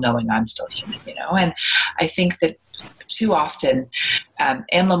myself while knowing I'm still human, And I think that too often, Anne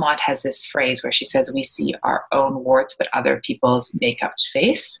Lamott has this phrase where she says, we see our own warts, but other people's makeup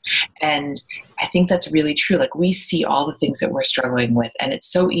face. And I think that's really true. Like, we see all the things that we're struggling with, and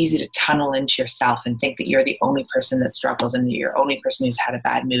it's so easy to tunnel into yourself and think that you're the only person that struggles, and you're the only person who's had a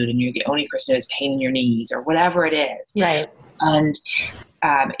bad mood, and you're the only person who has pain in your knees or whatever it is. Right. And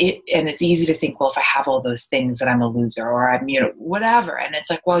it's easy to think, well, if I have all those things, that I'm a loser, or I'm, whatever. And it's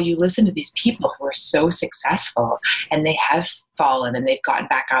like, well, you listen to these people who are so successful, and they have fallen, and they've gotten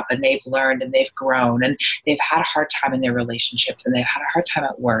back up, and they've learned, and they've grown, and they've had a hard time in their relationships, and they've had a hard time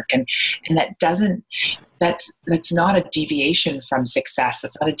at work. And that's not a deviation from success.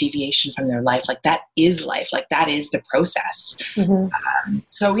 That's not a deviation from their life. Like, that is life. Like, that is the process.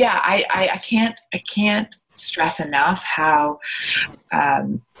 So yeah, I can't stress enough how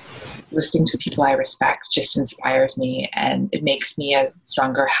listening to people I respect just inspires me, and it makes me a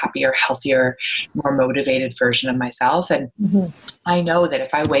stronger, happier, healthier, more motivated version of myself. And I know that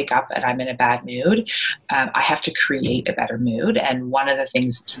if I wake up and I'm in a bad mood, I have to create a better mood. And one of the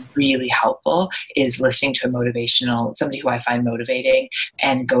things that's really helpful is listening to somebody who I find motivating,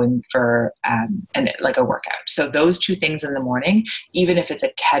 and going for like a workout. So those two things in the morning, even if it's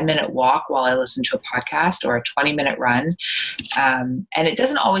a 10-minute walk while I listen to a podcast, or a 20-minute run, and it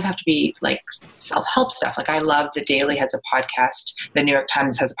doesn't always have to be like self-help stuff. Like, I love The Daily has a podcast. The New York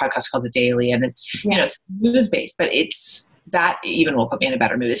Times has a podcast called The Daily, and it's it's news-based, but that even will put me in a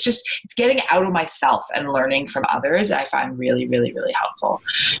better mood. It's getting out of myself and learning from others. I find really, really, really helpful.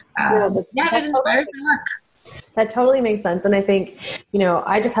 It inspires my work. That totally makes sense. And I think,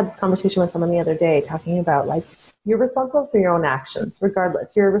 I just had this conversation with someone the other day talking about, like, you're responsible for your own actions,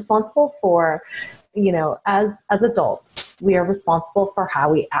 regardless. You're responsible for, as adults, we are responsible for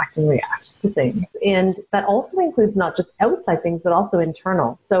how we act and react to things. And that also includes not just outside things, but also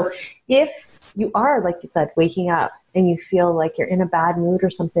internal. So if you are, like you said, waking up and you feel like you're in a bad mood or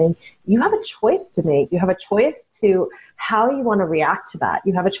something, you have a choice to make. You have a choice to how you want to react to that.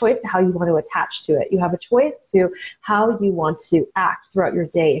 You have a choice to how you want to attach to it. You have a choice to how you want to act throughout your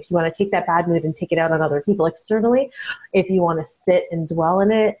day. If you want to take that bad mood and take it out on other people externally, if you want to sit and dwell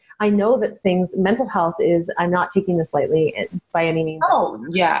in it. I know that mental health I'm not taking this lightly by any means. Oh,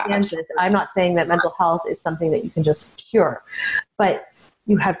 yeah. I'm not saying that mental health is something that you can just cure, but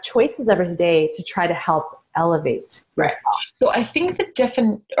you have choices every day to try to help elevate yourself? So I think the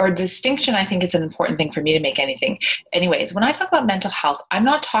distinction, I think it's an important thing for me to make anyways, when I talk about mental health, I'm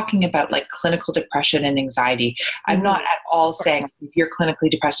not talking about like clinical depression and anxiety. I'm not at all saying if you're clinically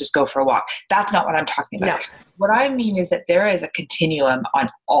depressed, just go for a walk. That's not what I'm talking about. No. What I mean is that there is a continuum on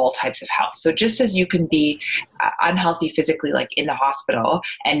all types of health. So just as you can be unhealthy physically, like in the hospital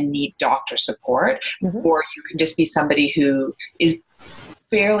and need doctor support, or you can just be somebody who is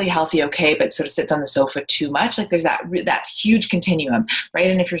fairly healthy, okay, but sort of sits on the sofa too much. Like there's that huge continuum, right?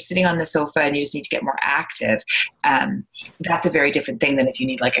 And if you're sitting on the sofa and you just need to get more active, that's a very different thing than if you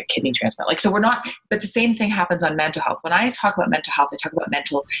need like a kidney transplant. Like, so but the same thing happens on mental health. When I talk about mental health, I talk about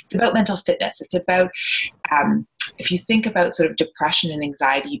it's about mental fitness. It's about, if you think about sort of depression and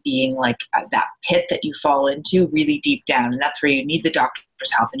anxiety being like that pit that you fall into really deep down, and that's where you need the doctor's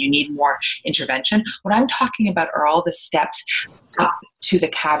help and you need more intervention. What I'm talking about are all the steps up to the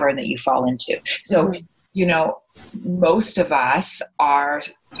cavern that you fall into. So, most of us are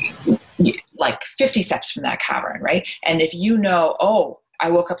like 50 steps from that cavern, right? And if I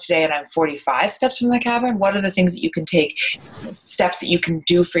woke up today and I'm 45 steps from the cavern, what are the things that you can take, steps that you can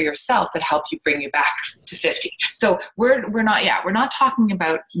do for yourself that help you bring you back to 50? So we're not talking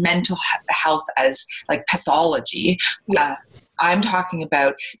about mental health as like pathology. Yeah. I'm talking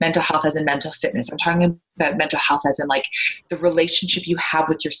about mental health as in mental fitness. I'm talking about mental health as in like the relationship you have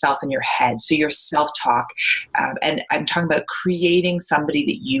with yourself in your head. So your self-talk. And I'm talking about creating somebody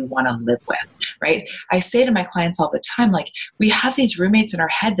that you want to live with, right? I say to my clients all the time, like we have these roommates in our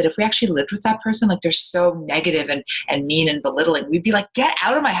head that if we actually lived with that person, like they're so negative and mean and belittling, we'd be like, get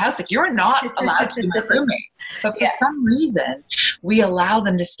out of my house. Like you're not allowed to be my roommate. But for some reason, we allow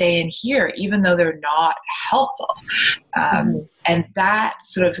them to stay in here, even though they're not helpful. And that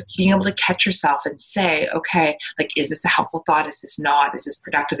sort of being able to catch yourself and say, okay, like, is this a helpful thought? Is this not? Is this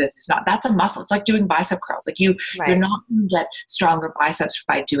productive? Is this not? That's a muscle. It's like doing bicep curls. Like you're not going to get stronger biceps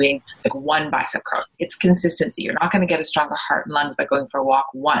by doing like one bicep curl. It's consistency. You're not going to get a stronger heart and lungs by going for a walk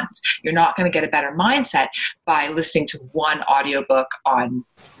once. You're not going to get a better mindset by listening to one audiobook on,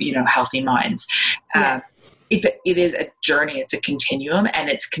 healthy minds. It is a journey. It's a continuum, and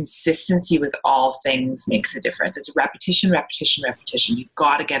it's consistency with all things makes a difference. It's repetition, repetition, repetition. You've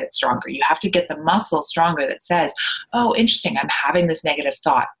got to get it stronger. You have to get the muscle stronger that says, oh, interesting, I'm having this negative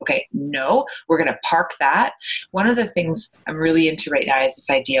thought. Okay, no, we're going to park that. One of the things I'm really into right now is this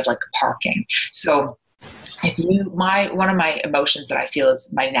idea of like parking. So one of my emotions that I feel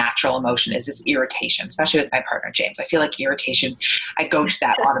is my natural emotion is this irritation, especially with my partner, James. I feel like irritation, I go to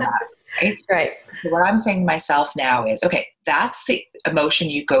that automatically. Right. So what I'm saying to myself now is, okay, that's the emotion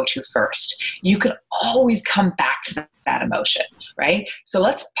you go to first. You can always come back to that emotion, right? So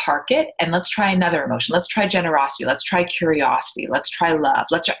let's park it and let's try another emotion. Let's try generosity. Let's try curiosity. Let's try love.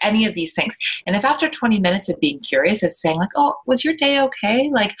 Let's try any of these things. And if after 20 minutes of being curious, of saying like, oh, was your day okay?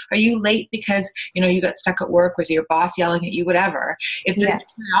 Like, are you late because, you got stuck at work? Was your boss yelling at you? Whatever. If the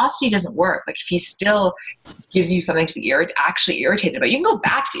curiosity doesn't work, like if he still gives you something to be actually irritated about, you can go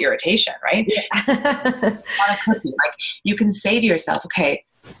back to irritation, right? Yeah. On a cookie, like you can say to yourself, okay,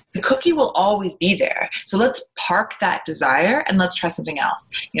 the cookie will always be there. So let's park that desire and let's try something else.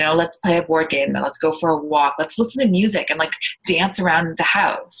 Let's play a board game and let's go for a walk. Let's listen to music and like dance around the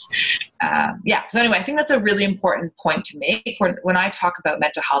house. So anyway, I think that's a really important point to make. When I talk about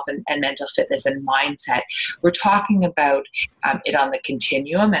mental health and mental fitness and mindset, we're talking about it on the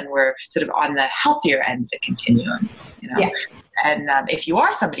continuum, and we're sort of on the healthier end of the continuum. Yeah. And if you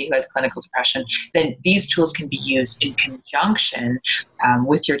are somebody who has clinical depression, then these tools can be used in conjunction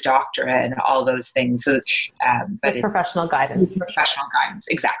with your doctor and all those things. So, but professional guidance. Professional guidance,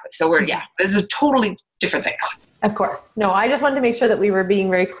 exactly. So these are totally different things. Of course. No, I just wanted to make sure that we were being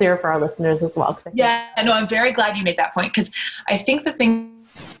very clear for our listeners as well. Yeah, no, I'm very glad you made that point, because I think the thing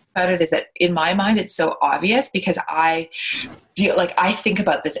about it is that in my mind, it's so obvious because I think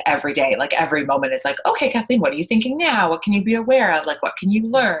about this every day, like every moment. It's like, okay, Kathleen, what are you thinking now? What can you be aware of? Like, what can you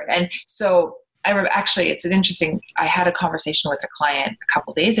learn? And so I had a conversation with a client a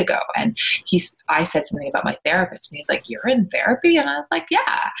couple days ago, and I said something about my therapist, and he's like, you're in therapy? And I was like,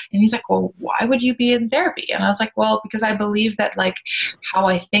 yeah. And he's like, well, why would you be in therapy? And I was like, well, because I believe that like how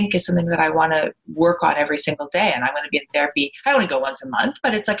I think is something that I want to work on every single day. And I'm going to be in therapy. I only go once a month,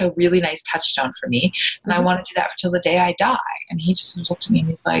 but it's like a really nice touchstone for me. And I want to do that until the day I die. And he just looked at me and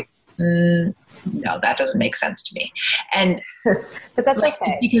he's like, no, that doesn't make sense to me. And but that's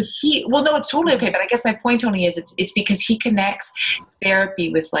okay. Because no, it's totally okay. But I guess my point, Tony, is it's because he connects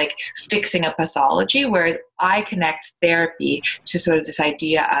therapy with like fixing a pathology, whereas I connect therapy to sort of this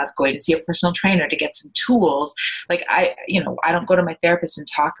idea of going to see a personal trainer to get some tools. Like I don't go to my therapist and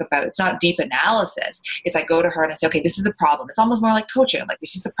talk about, it's not deep analysis. It's I go to her and I say, okay, this is a problem. It's almost more like coaching. I'm like,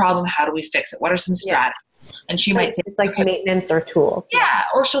 this is the problem. How do we fix it? What are some strategies? And she might say, it's like maintenance or tools. Yeah.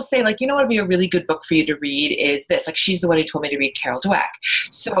 Or she'll say like, what would be a really good book for you to read is this. Like she's the one who told me to read Carol Dweck.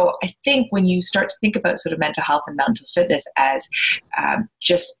 So I think when you start to think about sort of mental health and mental fitness as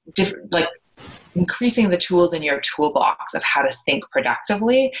just different, like increasing the tools in your toolbox of how to think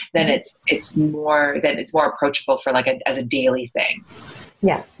productively, then it's more approachable for like as a daily thing.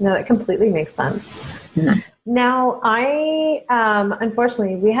 Yeah, no, that completely makes sense. Mm-hmm. Now,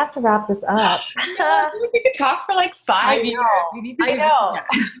 unfortunately, we have to wrap this up. We could talk for like 5 years. I know.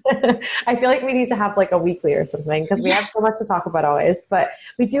 Yeah. I feel like we need to have like a weekly or something because we have so much to talk about always. But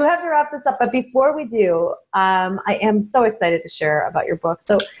we do have to wrap this up. But before we do, I am so excited to share about your book.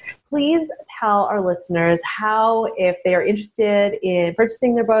 So please tell our listeners how, if they are interested in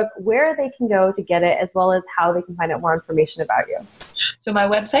purchasing their book, where they can go to get it, as well as how they can find out more information about you. So my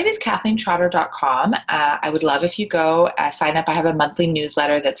website is KathleenTrotter.com. I would love if you go sign up. I have a monthly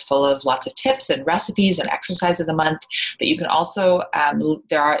newsletter that's full of lots of tips and recipes and exercise of the month. But you can also,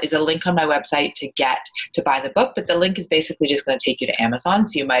 is a link on my website to buy the book, but the link is basically just going to take you to Amazon.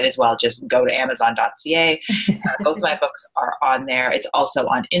 So you might as well just go to Amazon.ca. Both of my books are on there. It's also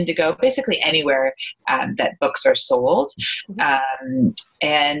on Indigo, basically anywhere that books are sold.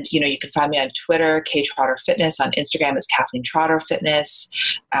 And, you can find me on Twitter, Trotter Fitness. On Instagram, it's Kathleen Trotter Fitness.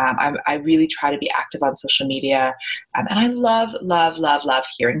 I really try to be active on social media. And I love, love, love, love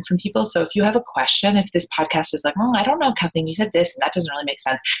hearing from people. So if you have a question, if this podcast is like, oh, I don't know, Kathleen, you said this, and that doesn't really make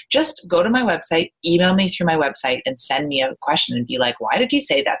sense, just go to my website, email me through my website, and send me a question and be like, why did you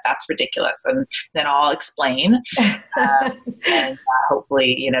say that? That's ridiculous. And then I'll explain and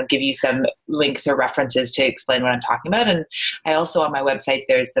hopefully, give you some links or references to explain what I'm talking about. And I also, on my website,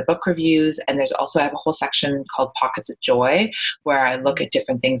 there's the book reviews, and I have a whole section called Pockets of Joy, where I look at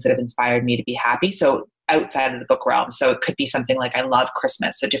different things that have inspired me to be happy. So outside of the book realm. So it could be something like I love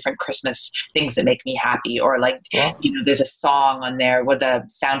Christmas, so different Christmas things that make me happy, or like, there's a song on there with the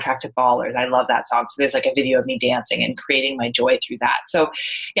soundtrack to Ballers. I love that song. So there's like a video of me dancing and creating my joy through that. So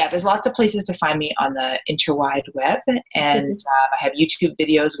yeah, there's lots of places to find me on the interwide web. And I have YouTube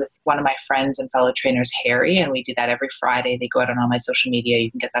videos with one of my friends and fellow trainers, Harry, and we do that every Friday. They go out on all my social media.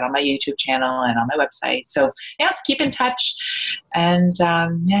 You can get that on my YouTube channel and on my website. So yeah, keep in touch. And I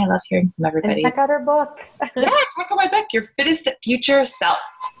love hearing from everybody. And check out her book. Yeah, check out my book, Your Fittest Future Self.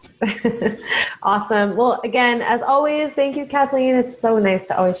 Awesome. Well, again, as always, thank you, Kathleen. It's so nice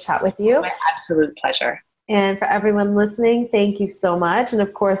to always chat with you. My absolute pleasure. And for everyone listening, thank you so much. And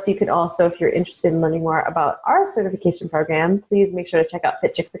of course, you could also, if you're interested in learning more about our certification program, please make sure to check out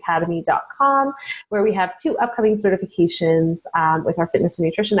fitchicksacademy.com, where we have 2 upcoming certifications with our fitness and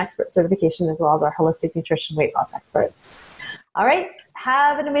nutrition expert certification, as well as our holistic nutrition weight loss expert. All right.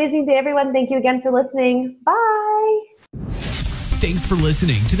 Have an amazing day, everyone. Thank you again for listening. Bye. Thanks for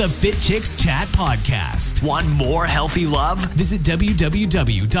listening to the Fit Chicks Chat Podcast. Want more healthy love? Visit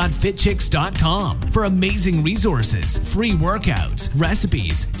www.fitchicks.com for amazing resources, free workouts,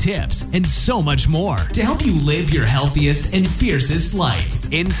 recipes, tips, and so much more to help you live your healthiest and fiercest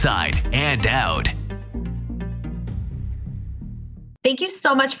life, inside and out. Thank you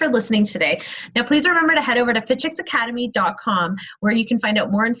so much for listening today. Now, please remember to head over to fitchicksacademy.com, where you can find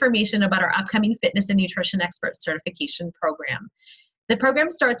out more information about our upcoming fitness and nutrition expert certification program. The program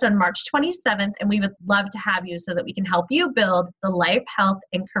starts on March 27th, and we would love to have you so that we can help you build the life, health,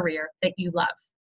 and career that you love.